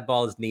can't. That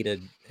ball is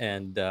needed,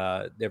 and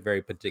they're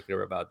very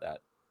particular about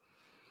that.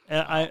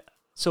 And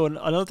so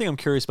another thing I'm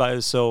curious about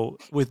is, so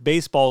with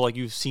baseball, like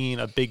you've seen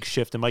a big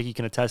shift, and Mikey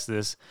can attest to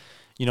this.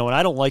 And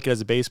I don't like it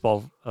as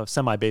a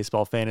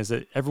semi-baseball fan, is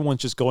that everyone's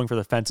just going for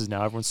the fences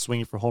now. Everyone's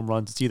swinging for home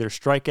runs. It's either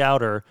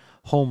strikeout or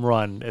home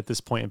run at this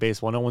point in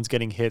baseball. No one's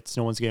getting hits.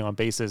 No one's getting on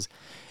bases.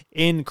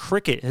 In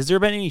cricket, has there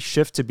been any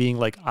shift to being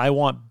like, I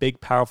want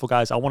big, powerful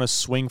guys. I want to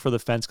swing for the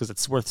fence because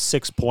it's worth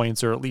 6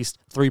 points or at least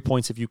 3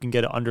 points if you can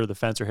get it under the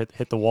fence or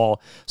hit the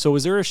wall. So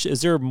is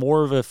there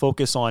more of a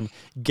focus on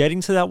getting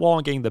to that wall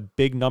and getting the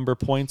big number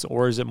points,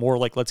 or is it more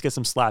like, let's get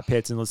some slap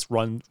hits and let's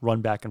run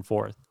back and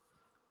forth?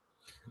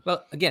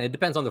 Well, again, it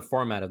depends on the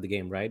format of the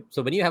game, right?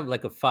 So when you have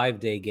like a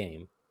 5-day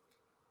game,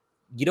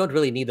 you don't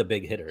really need the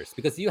big hitters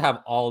because you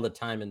have all the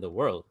time in the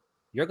world.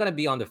 You're going to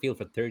be on the field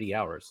for 30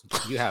 hours.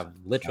 You have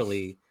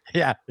literally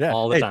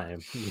all the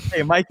time.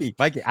 Hey, Mikey,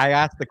 I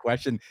asked the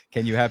question,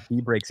 can you have tea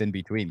breaks in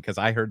between? Because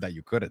I heard that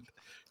you couldn't.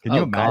 Can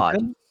you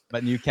imagine? God.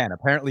 But you can.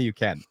 Apparently you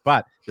can.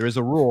 But there is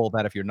a rule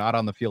that if you're not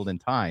on the field in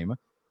time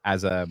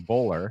as a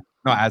bowler,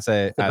 as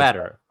a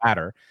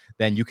batter,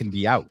 then you can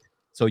be out.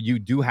 So you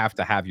do have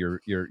to have you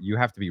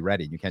have to be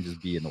ready. You can't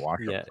just be in the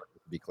washroom. Yeah.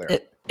 To be clear.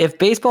 If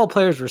baseball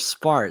players were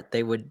smart,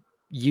 they would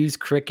use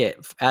cricket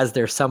as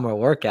their summer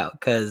workout,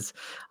 because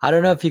I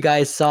don't know if you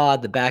guys saw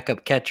the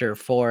backup catcher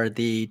for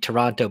the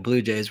Toronto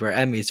Blue Jays, where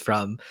Emmy's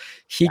from.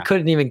 He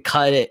couldn't even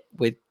cut it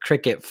with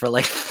cricket for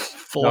like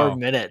 4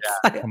 minutes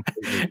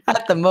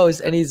at the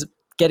most, and he's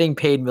getting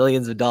paid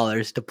millions of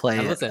dollars to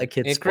play a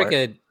kid's sport.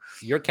 Cricket,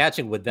 you're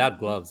catching without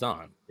gloves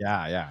on.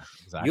 Yeah,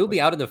 exactly. You'll be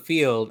out in the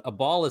field. A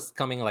ball is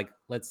coming like,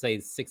 let's say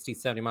 60,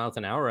 70 miles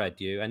an hour at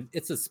you, and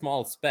it's a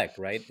small speck,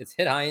 right? It's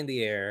hit high in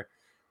the air.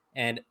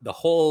 And the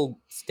whole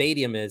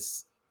stadium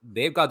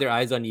they've got their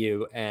eyes on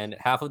you, and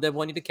half of them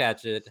want you to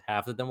catch it,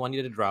 half of them want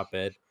you to drop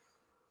it.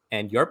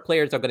 And your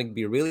players are going to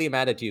be really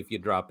mad at you if you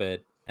drop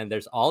it. And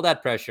there's all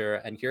that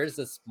pressure. And here's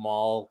this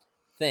small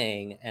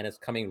thing, and it's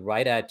coming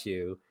right at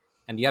you.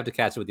 And you have to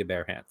catch it with your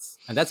bare hands.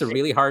 And that's a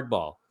really hard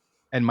ball.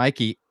 And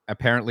Mikey,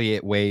 apparently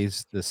it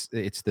weighs this.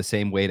 It's the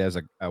same weight as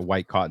a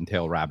white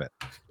cottontail rabbit.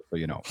 So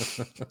you know.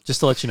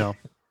 Just to let you know.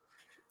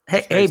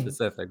 Hey,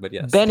 specific, but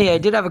yes. Benny, I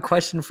did have a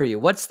question for you.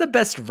 What's the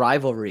best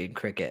rivalry in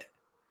cricket?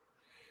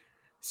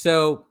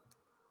 So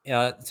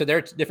there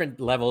are different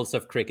levels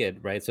of cricket,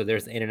 right? So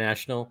there's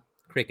international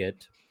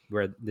cricket,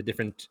 where the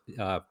different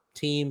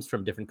teams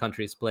from different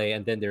countries play,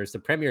 and then there's the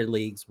Premier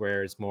Leagues,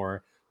 where it's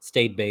more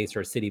state-based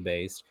or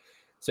city-based.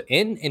 So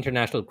in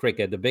international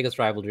cricket, the biggest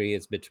rivalry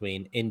is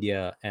between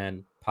India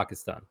and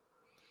Pakistan.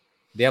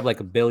 They have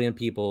like 1 billion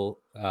people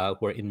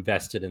who are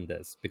invested in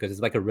this, because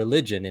it's like a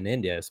religion in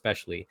India,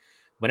 especially.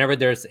 Whenever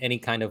there's any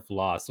kind of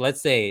loss, let's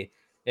say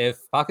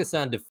if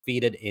Pakistan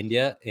defeated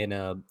India in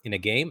a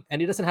game, and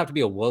it doesn't have to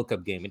be a World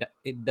Cup game,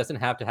 it doesn't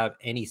have to have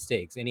any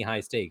high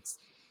stakes.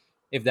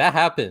 If that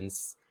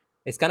happens,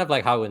 it's kind of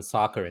like how in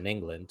soccer in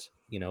England,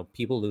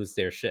 people lose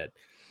their shit.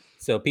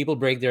 So people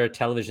break their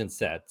television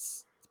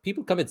sets.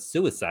 People commit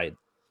suicide.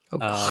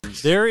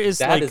 There is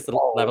that is the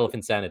level of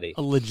insanity.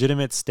 A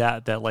legitimate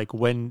stat that like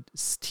when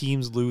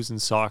teams lose in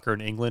soccer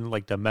in England,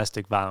 like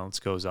domestic violence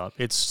goes up.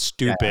 It's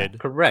stupid. Yeah,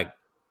 correct.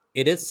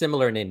 It is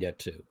similar in India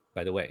too,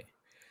 by the way.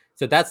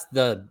 So that's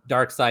the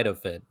dark side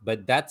of it.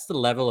 But that's the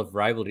level of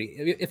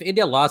rivalry. If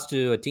India lost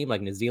to a team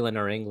like New Zealand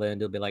or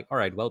England, it'll be like, all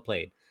right, well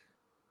played.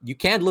 You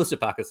can't lose to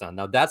Pakistan.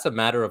 Now that's a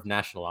matter of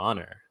national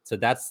honor. So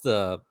that's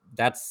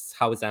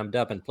how it's amped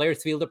up, and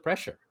players feel the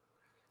pressure.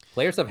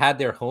 Players have had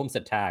their homes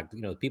attacked.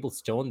 People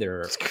stone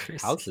their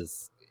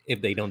houses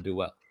if they don't do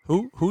well.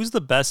 Who's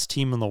the best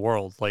team in the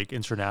world, like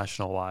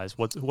international wise?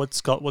 What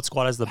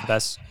squad has the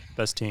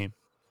best team?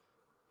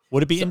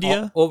 Would it be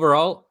India?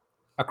 Overall,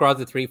 across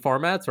the 3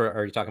 formats, or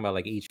are you talking about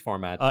like each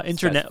format?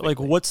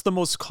 What's the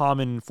most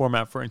common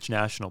format for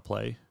international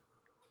play?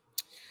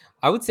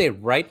 I would say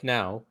right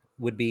now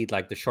would be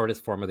like the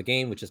shortest form of the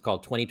game, which is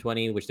called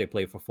 2020, which they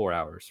play for 4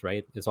 hours,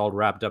 right? It's all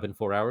wrapped up in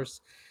 4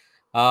 hours.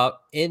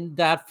 In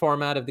that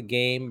format of the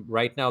game,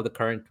 right now, the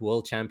current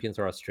world champions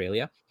are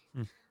Australia.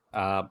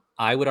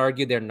 I would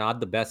argue they're not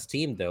the best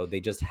team, though. They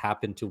just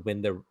happen to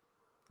win the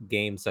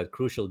games at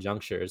crucial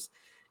junctures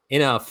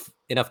enough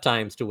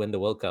times to win the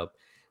World Cup.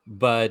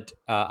 But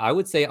I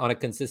would say on a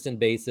consistent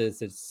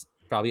basis, it's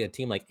probably a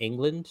team like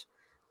England,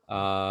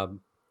 a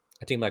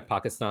team like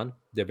Pakistan.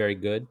 They're very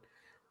good.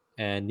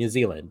 And New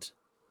Zealand.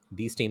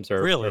 These teams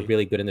are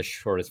really good in the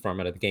shortest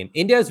format of the game.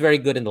 India is very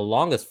good in the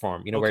longest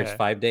form, where it's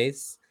 5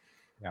 days.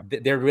 Yeah.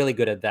 They're really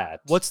good at that.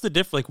 What's the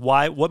difference?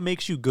 Like, what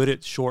makes you good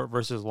at short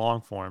versus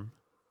long form?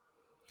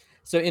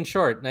 So in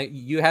short, now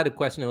you had a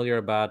question earlier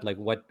about like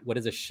what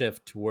is a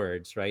shift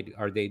towards, right?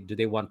 Do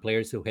they want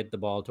players who hit the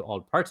ball to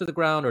all parts of the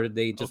ground, or do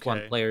they just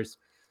want players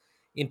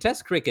in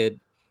Test cricket,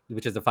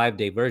 which is a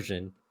 5-day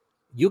version,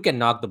 you can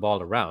knock the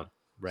ball around,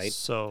 right?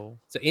 So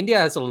India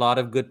has a lot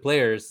of good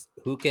players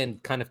who can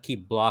kind of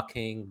keep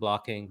blocking,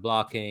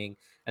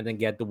 and then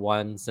get the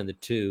 1s and the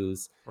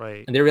 2s.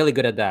 Right. And they're really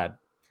good at that.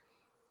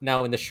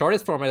 Now, in the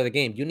shortest format of the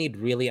game, you need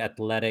really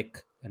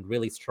athletic and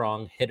really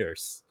strong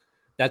hitters.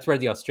 That's where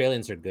the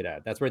Australians are good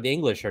at. That's where the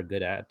English are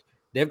good at.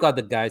 They've got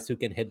the guys who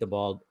can hit the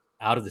ball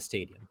out of the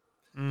stadium.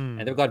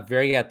 And they've got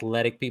very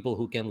athletic people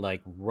who can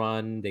like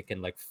run. They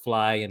can like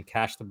fly and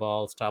catch the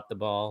ball, stop the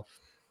ball.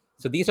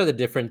 So these are the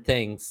different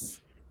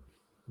things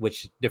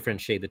which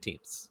differentiate the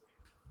teams.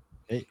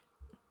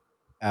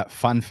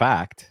 Fun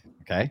fact.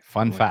 Okay.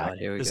 Fun fact.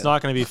 It's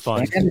not going to be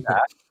fun.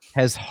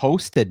 has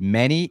hosted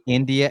many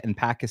India and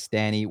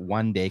Pakistani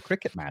one-day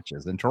cricket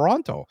matches in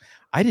Toronto.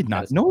 I did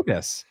not know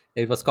this.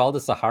 It was called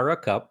the Sahara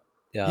Cup.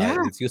 Yeah.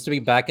 It used to be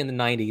back in the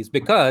 90s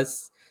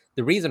because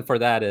the reason for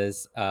that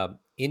is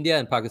India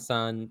and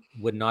Pakistan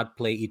would not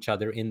play each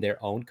other in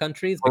their own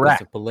countries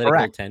because of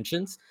political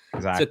tensions.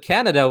 Exactly. So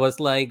Canada was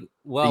like,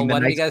 well, why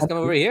don't you guys come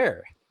over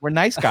here? We're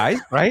nice guys,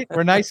 right?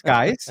 We're nice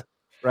guys,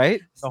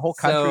 right? The whole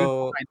country is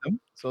behind them.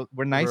 So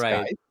we're nice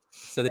guys.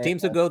 So the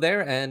teams would go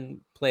there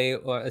and play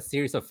a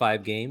series of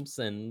 5 games.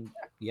 And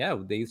yeah,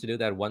 they used to do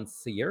that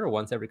once a year or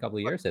once every couple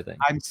of years, I think.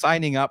 I'm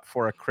signing up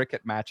for a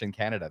cricket match in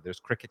Canada. There's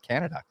Cricket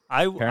Canada.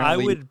 I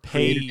would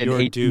pay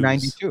your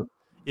dues.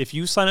 If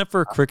you sign up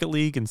for a cricket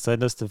league and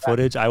send us the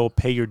footage, I will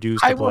pay your dues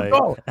to play. I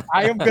will go.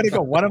 I am going to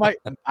go.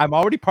 I'm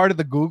already part of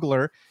the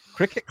Googler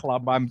Cricket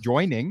Club. I'm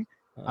joining.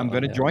 I'm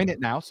going to join it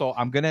now. So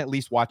I'm going to at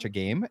least watch a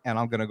game, and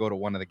I'm going to go to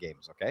one of the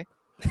games, okay?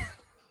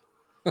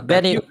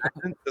 Benny,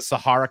 the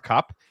Sahara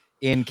Cup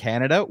in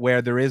Canada,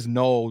 where there is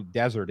no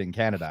desert in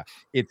Canada.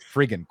 It's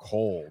friggin'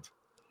 cold.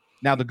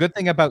 Now, the good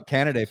thing about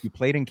Canada, if you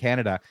played in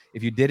Canada,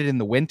 if you did it in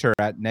the winter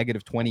at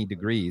negative 20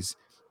 degrees,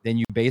 then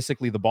you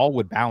basically, the ball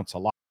would bounce a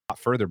lot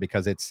further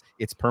because it's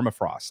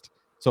permafrost.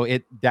 So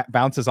that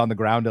bounces on the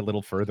ground a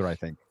little further, I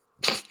think.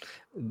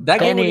 That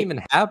game wouldn't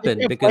even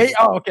happen because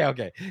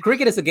okay.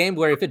 Cricket is a game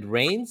where if it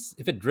rains,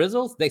 if it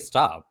drizzles, they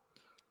stop.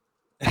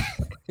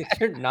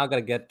 You're not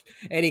gonna get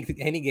any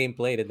game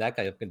played in that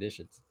kind of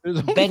conditions. There's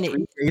only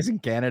 3 days in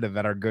Canada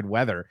that are good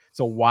weather.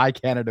 So why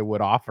Canada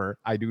would offer,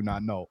 I do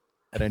not know.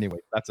 But anyway,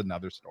 that's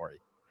another story.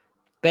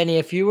 Benny,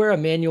 if you were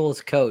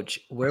Emmanuel's coach,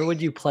 where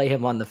would you play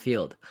him on the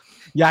field?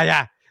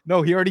 Yeah.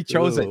 No, he already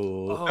chose it.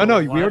 No,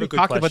 we already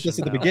talked about this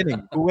at the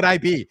beginning. Who would I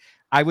be?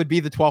 I would be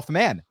the 12th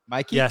man.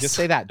 Mikey, just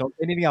say that. Don't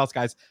say anything else,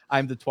 guys.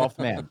 I'm the 12th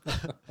man.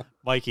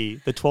 Mikey,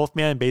 the 12th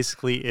man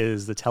basically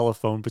is the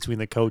telephone between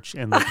the coach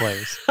and the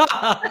players.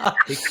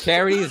 He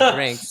carries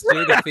drinks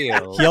to the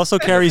field. He also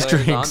carries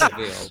drinks. On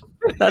the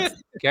field.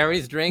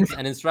 Carries drinks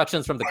and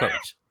instructions from the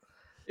coach.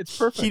 It's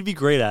perfect. He'd be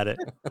great at it.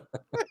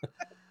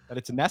 But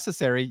it's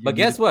necessary. But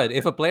guess what?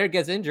 If a player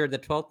gets injured, the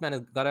 12th man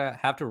is gonna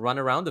have to run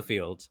around the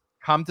field.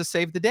 Come to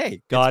save the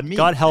day. God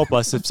help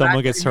us if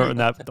someone gets hurt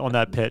on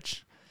that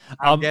pitch.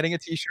 I'm getting a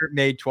T-shirt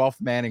made.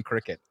 12th man in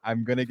cricket.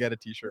 I'm gonna get a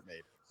T-shirt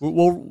made.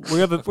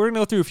 We're gonna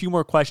go through a few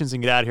more questions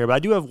and get out of here. But I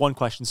do have one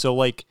question. So,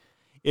 like,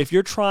 if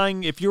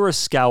you're a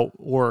scout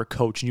or a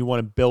coach and you want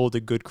to build a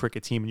good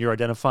cricket team and you're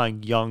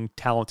identifying young,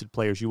 talented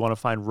players, you want to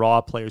find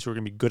raw players who are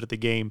gonna be good at the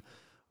game.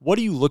 What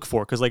do you look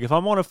for? Because, like, if I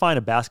want to find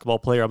a basketball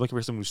player, I'm looking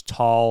for someone who's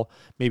tall,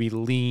 maybe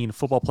lean.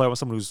 Football player, I want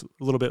someone who's a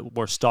little bit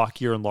more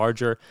stockier and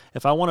larger.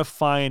 If I want to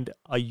find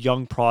a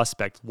young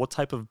prospect, what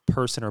type of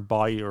person or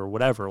body or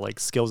whatever, like,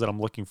 skills that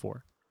I'm looking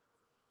for?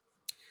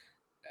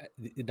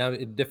 Now,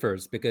 it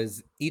differs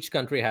because each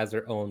country has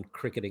their own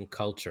cricketing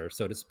culture,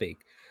 so to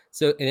speak.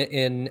 So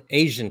in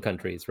Asian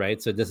countries, right?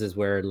 So this is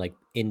where, like,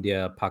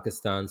 India,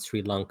 Pakistan,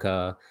 Sri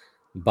Lanka,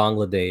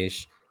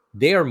 Bangladesh,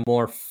 they are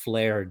more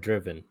flair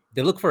driven.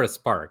 They look for a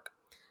spark.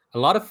 A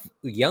lot of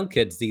young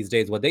kids these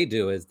days, what they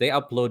do is they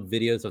upload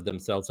videos of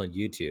themselves on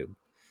YouTube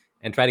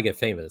and try to get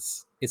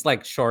famous. It's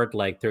like short,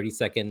 like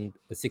 30-second,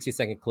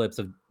 60-second clips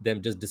of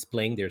them just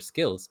displaying their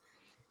skills.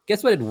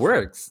 Guess what? It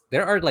works.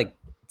 There are like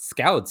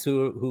scouts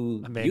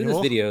who view this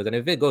video, and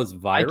if it goes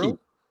viral,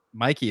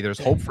 Mikey, there's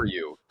hope for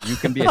you. You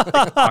can be a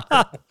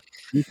TikToker.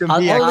 You can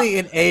be only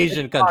in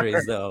Asian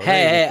countries, though.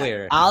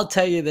 Hey, I'll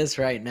tell you this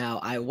right now.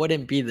 I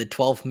wouldn't be the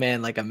 12th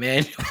man like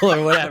Emmanuel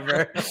or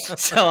whatever.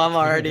 So I'm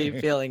already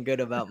feeling good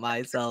about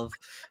myself.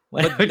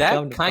 But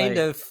that kind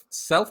of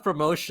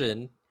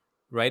self-promotion,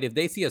 right? If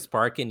they see a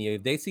spark in you,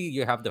 if they see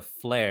you have the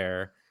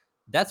flair,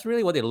 that's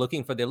really what they're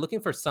looking for. They're looking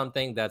for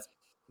something that's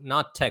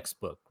not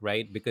textbook,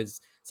 right?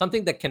 Because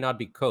something that cannot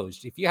be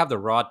coached. If you have the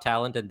raw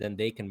talent and then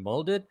they can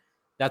mold it,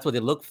 that's what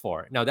they look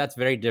for. Now, that's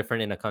very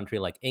different in a country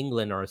like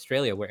England or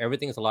Australia, where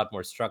everything is a lot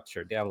more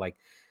structured. They have like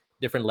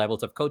different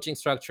levels of coaching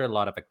structure, a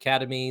lot of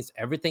academies.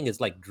 Everything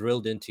is like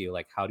drilled into you.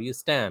 Like, how do you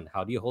stand?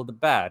 How do you hold the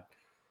bat?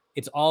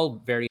 It's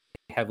all very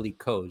heavily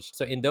coached.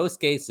 So in those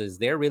cases,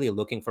 they're really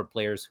looking for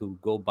players who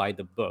go by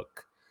the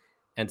book.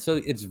 And so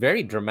it's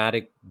very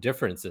dramatic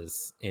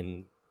differences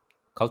in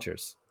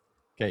cultures.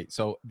 Okay,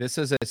 so this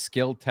is a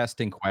skill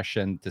testing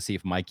question to see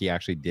if Mikey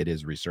actually did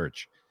his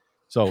research.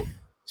 So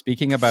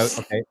speaking about,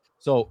 okay,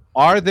 so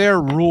are there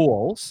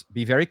rules?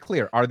 Be very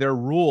clear. Are there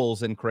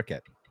rules in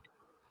cricket?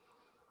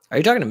 Are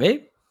you talking to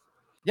me?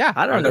 Yeah.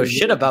 I don't know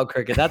shit about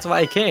cricket. That's why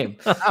I came.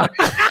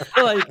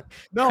 Like,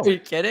 no. Are you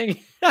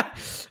kidding?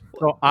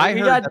 So I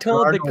got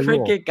told the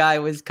cricket guy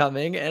was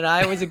coming, and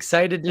I was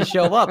excited to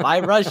show up.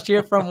 I rushed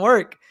here from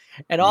work,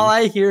 and all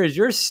I hear is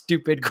your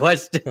stupid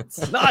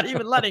questions. Not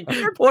even letting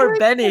poor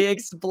Benny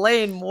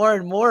explain more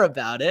and more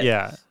about it.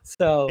 Yeah.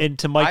 So, and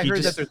to Mikey, I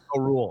heard that there's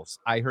no rules.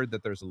 I heard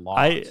that there's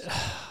laws.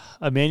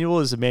 Emmanuel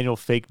is Emmanuel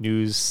fake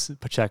news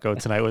Pacheco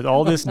tonight with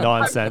all this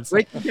nonsense.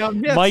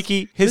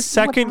 Mikey, his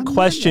second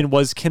question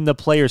was, can the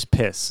players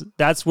piss?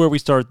 That's where we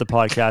started the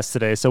podcast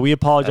today. So we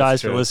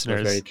apologize for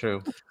listeners. That's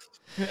very true.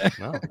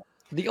 No.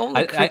 The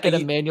only cricket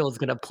Emmanuel is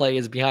going to play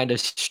is behind a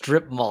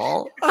strip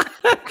mall,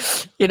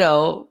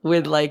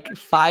 with like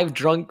 5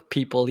 drunk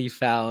people he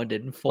found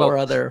and 4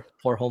 other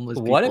poor homeless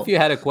people. What if you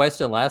had a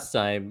question last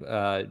time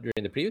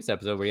during the previous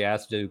episode where you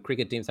asked, do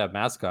cricket teams have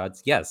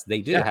mascots? Yes,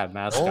 they do have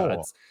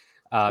mascots.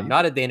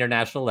 Not at the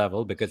international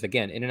level, because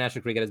again,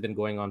 international cricket has been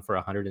going on for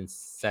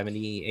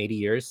 170, 80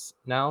 years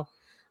now.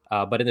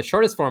 But in the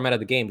shortest format of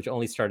the game, which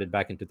only started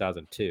back in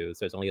 2002,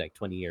 so it's only like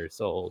 20 years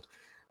old,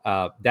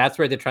 that's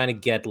where they're trying to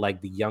get like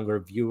the younger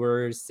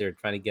viewers. They're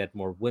trying to get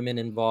more women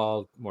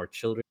involved, more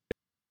children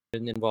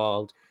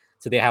involved.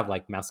 So they have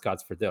like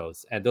mascots for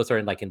those. And those are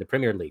in the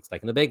Premier Leagues,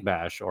 like in the Big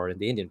Bash or in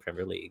the Indian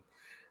Premier League.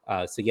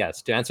 So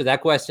yes, to answer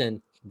that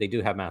question, they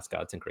do have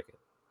mascots in cricket.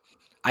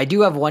 I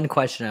do have one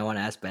question I want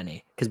to ask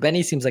Benny, because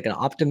Benny seems like an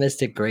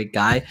optimistic, great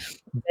guy.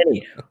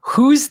 Benny,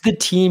 who's the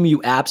team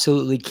you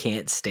absolutely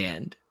can't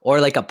stand?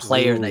 Or like a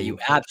player that you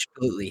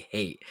absolutely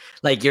hate?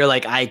 Like you're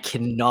like, I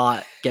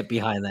cannot get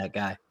behind that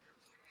guy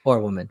or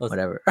woman,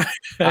 whatever.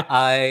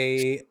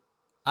 I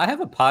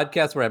have a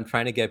podcast where I'm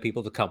trying to get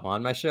people to come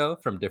on my show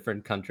from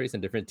different countries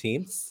and different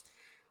teams.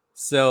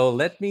 So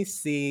let me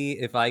see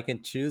if I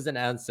can choose an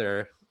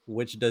answer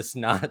which does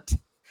not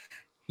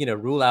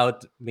rule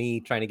out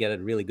me trying to get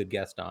a really good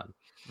guest on.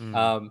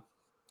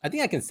 I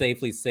think I can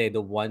safely say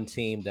the one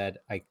team that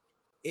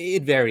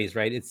it varies,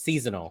 right? It's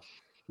seasonal.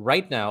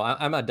 Right now,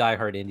 I'm a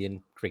diehard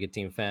Indian cricket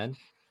team fan.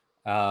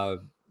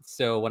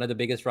 So one of the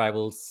biggest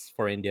rivals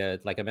for India,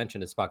 like I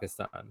mentioned, is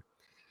Pakistan.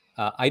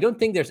 I don't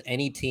think there's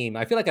any team.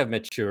 I feel like I've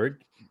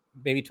matured.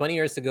 Maybe 20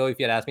 years ago, if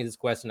you had asked me this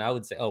question, I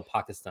would say, oh,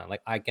 Pakistan.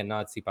 Like I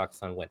cannot see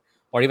Pakistan win,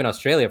 or even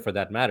Australia for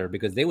that matter,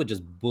 because they would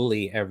just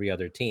bully every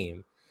other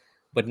team.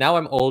 But now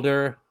I'm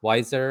older,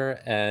 wiser,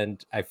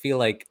 and I feel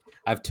like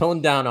I've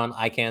toned down on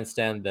I can't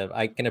stand them.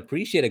 I can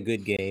appreciate a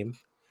good game.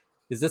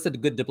 Is this a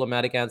good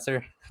diplomatic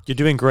answer? You're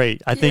doing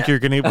great. I think you're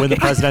going to win the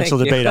presidential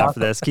debate after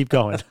this. Keep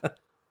going.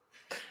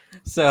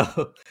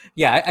 So,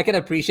 yeah, I can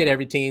appreciate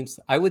every team's.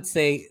 I would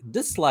say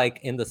dislike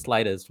in the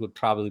slightest would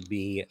probably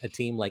be a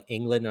team like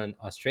England and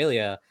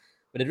Australia,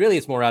 but it really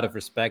is more out of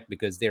respect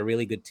because they're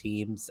really good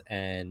teams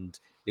and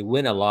they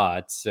win a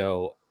lot.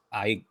 So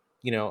I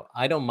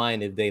don't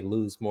mind if they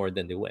lose more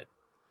than they win.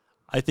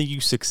 I think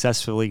you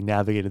successfully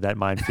navigated that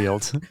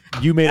minefield.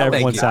 You made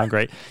everyone sound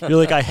great. You're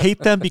like, I hate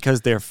them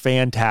because they're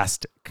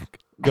fantastic.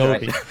 Go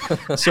me.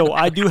 So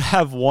I do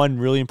have one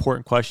really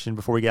important question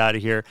before we get out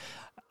of here.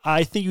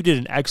 I think you did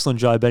an excellent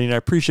job, Benny, and I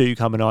appreciate you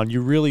coming on.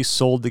 You really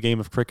sold the game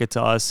of cricket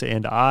to us,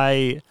 and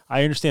I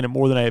understand it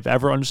more than I have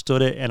ever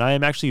understood it, and I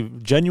am actually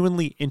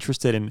genuinely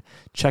interested in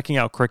checking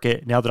out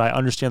cricket now that I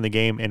understand the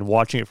game and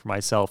watching it for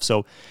myself.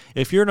 So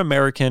if you're an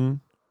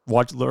American,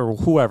 watch or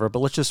whoever, but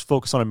let's just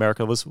focus on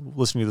America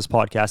listening to this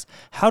podcast.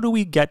 How do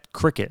we get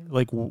cricket?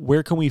 Like,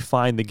 where can we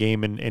find the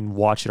game and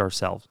watch it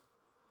ourselves?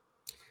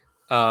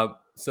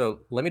 So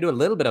let me do a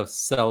little bit of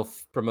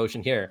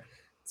self-promotion here.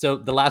 So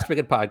the Last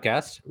Cricket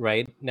Podcast,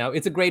 right? Now,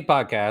 it's a great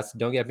podcast.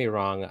 Don't get me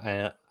wrong.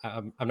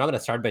 I'm not going to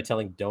start by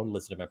telling don't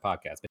listen to my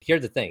podcast. But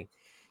here's the thing.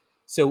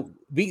 So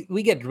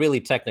we get really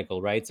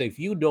technical, right? So if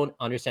you don't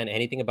understand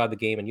anything about the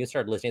game and you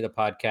start listening to the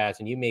podcast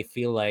and you may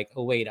feel like,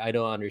 oh, wait, I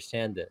don't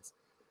understand this.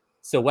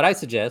 So what I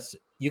suggest,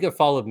 you can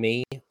follow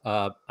me.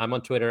 I'm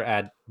on Twitter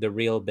at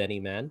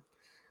 @TheRealBennyMan.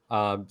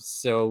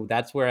 So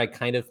that's where I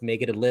kind of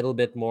make it a little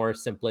bit more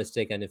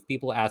simplistic. And if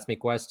people ask me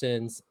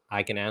questions,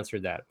 I can answer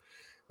that.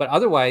 But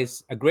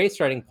otherwise, a great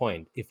starting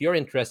point. If you're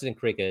interested in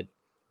cricket,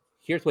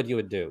 here's what you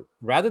would do.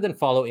 Rather than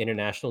follow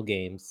international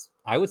games,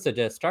 I would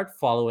suggest start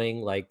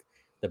following like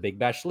the Big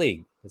Bash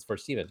League. That's for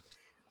Steven.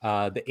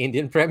 The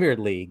Indian Premier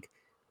League.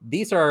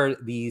 These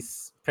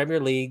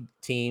Premier League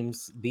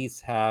teams. These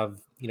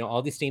have,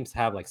 all these teams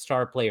have like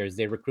star players.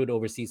 They recruit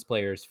overseas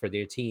players for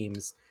their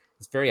teams.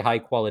 It's very high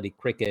quality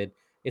cricket.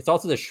 It's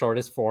also the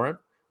shortest form.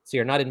 So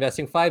you're not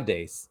investing 5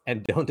 days,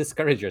 and don't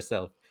discourage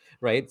yourself.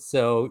 Right.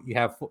 So you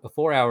have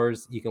 4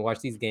 hours. You can watch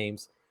these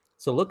games.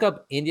 So look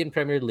up Indian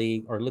Premier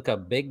League or look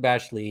up Big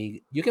Bash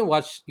League. You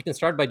can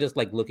start by just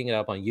like looking it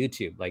up on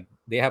YouTube. Like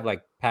they have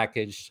like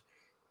packaged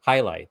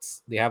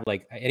highlights. They have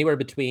like anywhere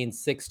between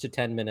 6 to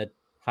 10 minute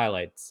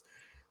highlights.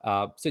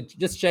 So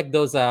just check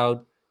those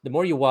out. The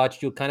more you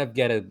watch, you'll kind of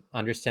get an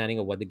understanding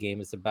of what the game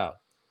is about.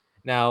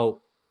 Now,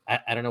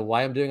 I don't know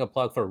why I'm doing a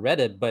plug for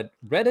Reddit, but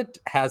Reddit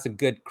has a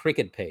good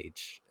cricket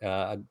page,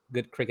 a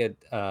good cricket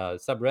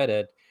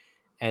subreddit.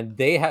 And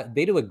they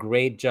do a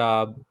great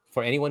job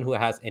for anyone who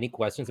has any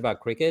questions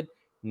about cricket.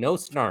 No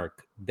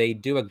snark. They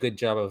do a good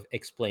job of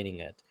explaining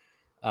it.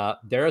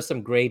 There are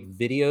some great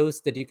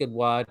videos that you could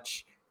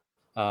watch.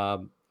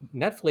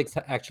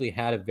 Netflix actually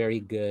had a very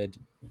good,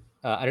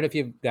 I don't know if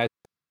you guys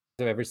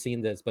have ever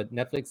seen this, but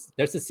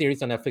there's a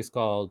series on Netflix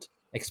called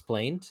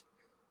Explained,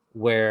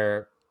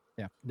 where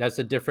that's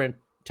a different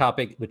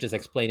topic which is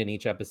explained in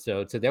each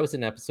episode. So there was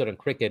an episode on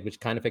cricket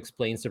which kind of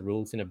explains the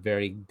rules in a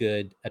very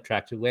good,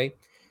 attractive way.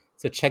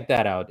 So check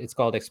that out. It's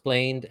called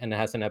Explained, and it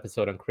has an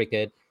episode on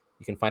cricket.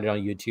 You can find it on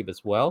YouTube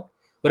as well.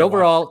 But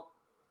overall,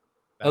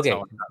 that's how I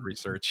got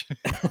research.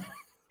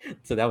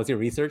 So that was your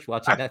research,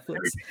 watching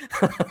Netflix?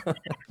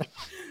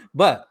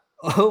 But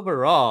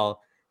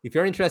overall, if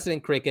you're interested in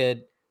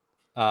cricket,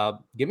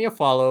 give me a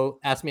follow.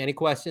 Ask me any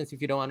questions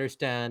if you don't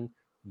understand.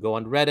 Go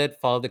on Reddit,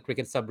 follow the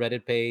cricket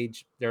subreddit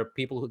page. There are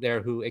people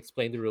there who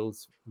explain the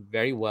rules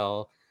very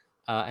well.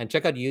 And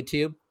check out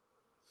YouTube.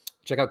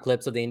 Check out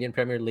clips of the Indian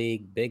Premier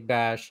League, Big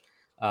Bash.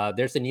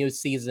 There's a new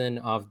season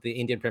of the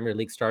Indian Premier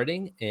League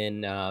starting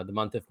in the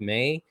month of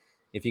May.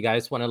 If you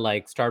guys want to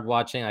like start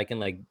watching, I can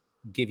like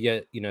give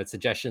you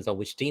suggestions on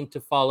which team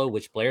to follow,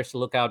 which players to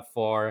look out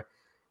for,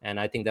 and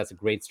I think that's a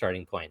great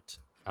starting point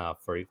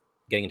for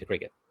getting into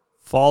cricket.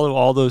 Follow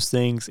all those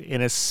things,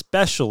 and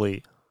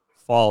especially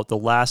follow the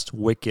Last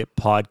Wicket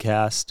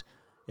podcast.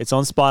 It's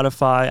on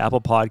Spotify,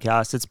 Apple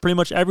Podcasts. It's pretty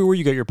much everywhere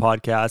you get your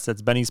podcasts.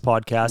 That's Benny's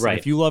podcast. Right. And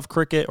if you love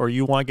cricket or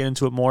you want to get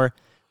into it more,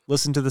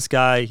 listen to this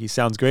guy. He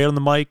sounds great on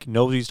the mic,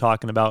 knows what he's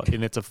talking about,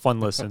 and it's a fun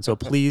listen. So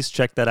please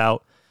check that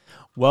out.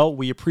 Well,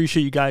 we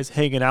appreciate you guys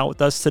hanging out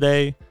with us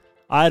today.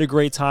 I had a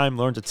great time,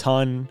 learned a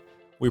ton.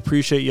 We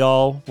appreciate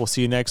y'all. We'll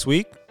see you next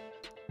week.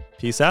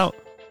 Peace out.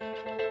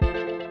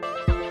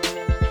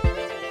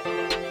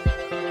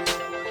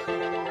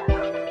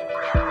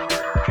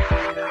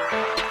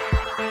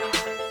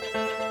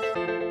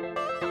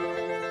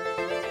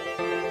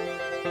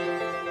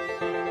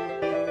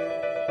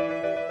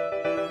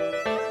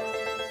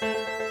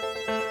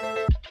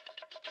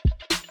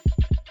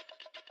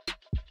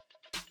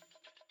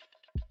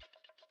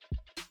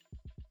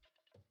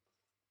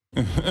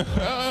 Ha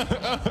ha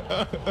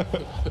ha ha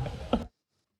ha!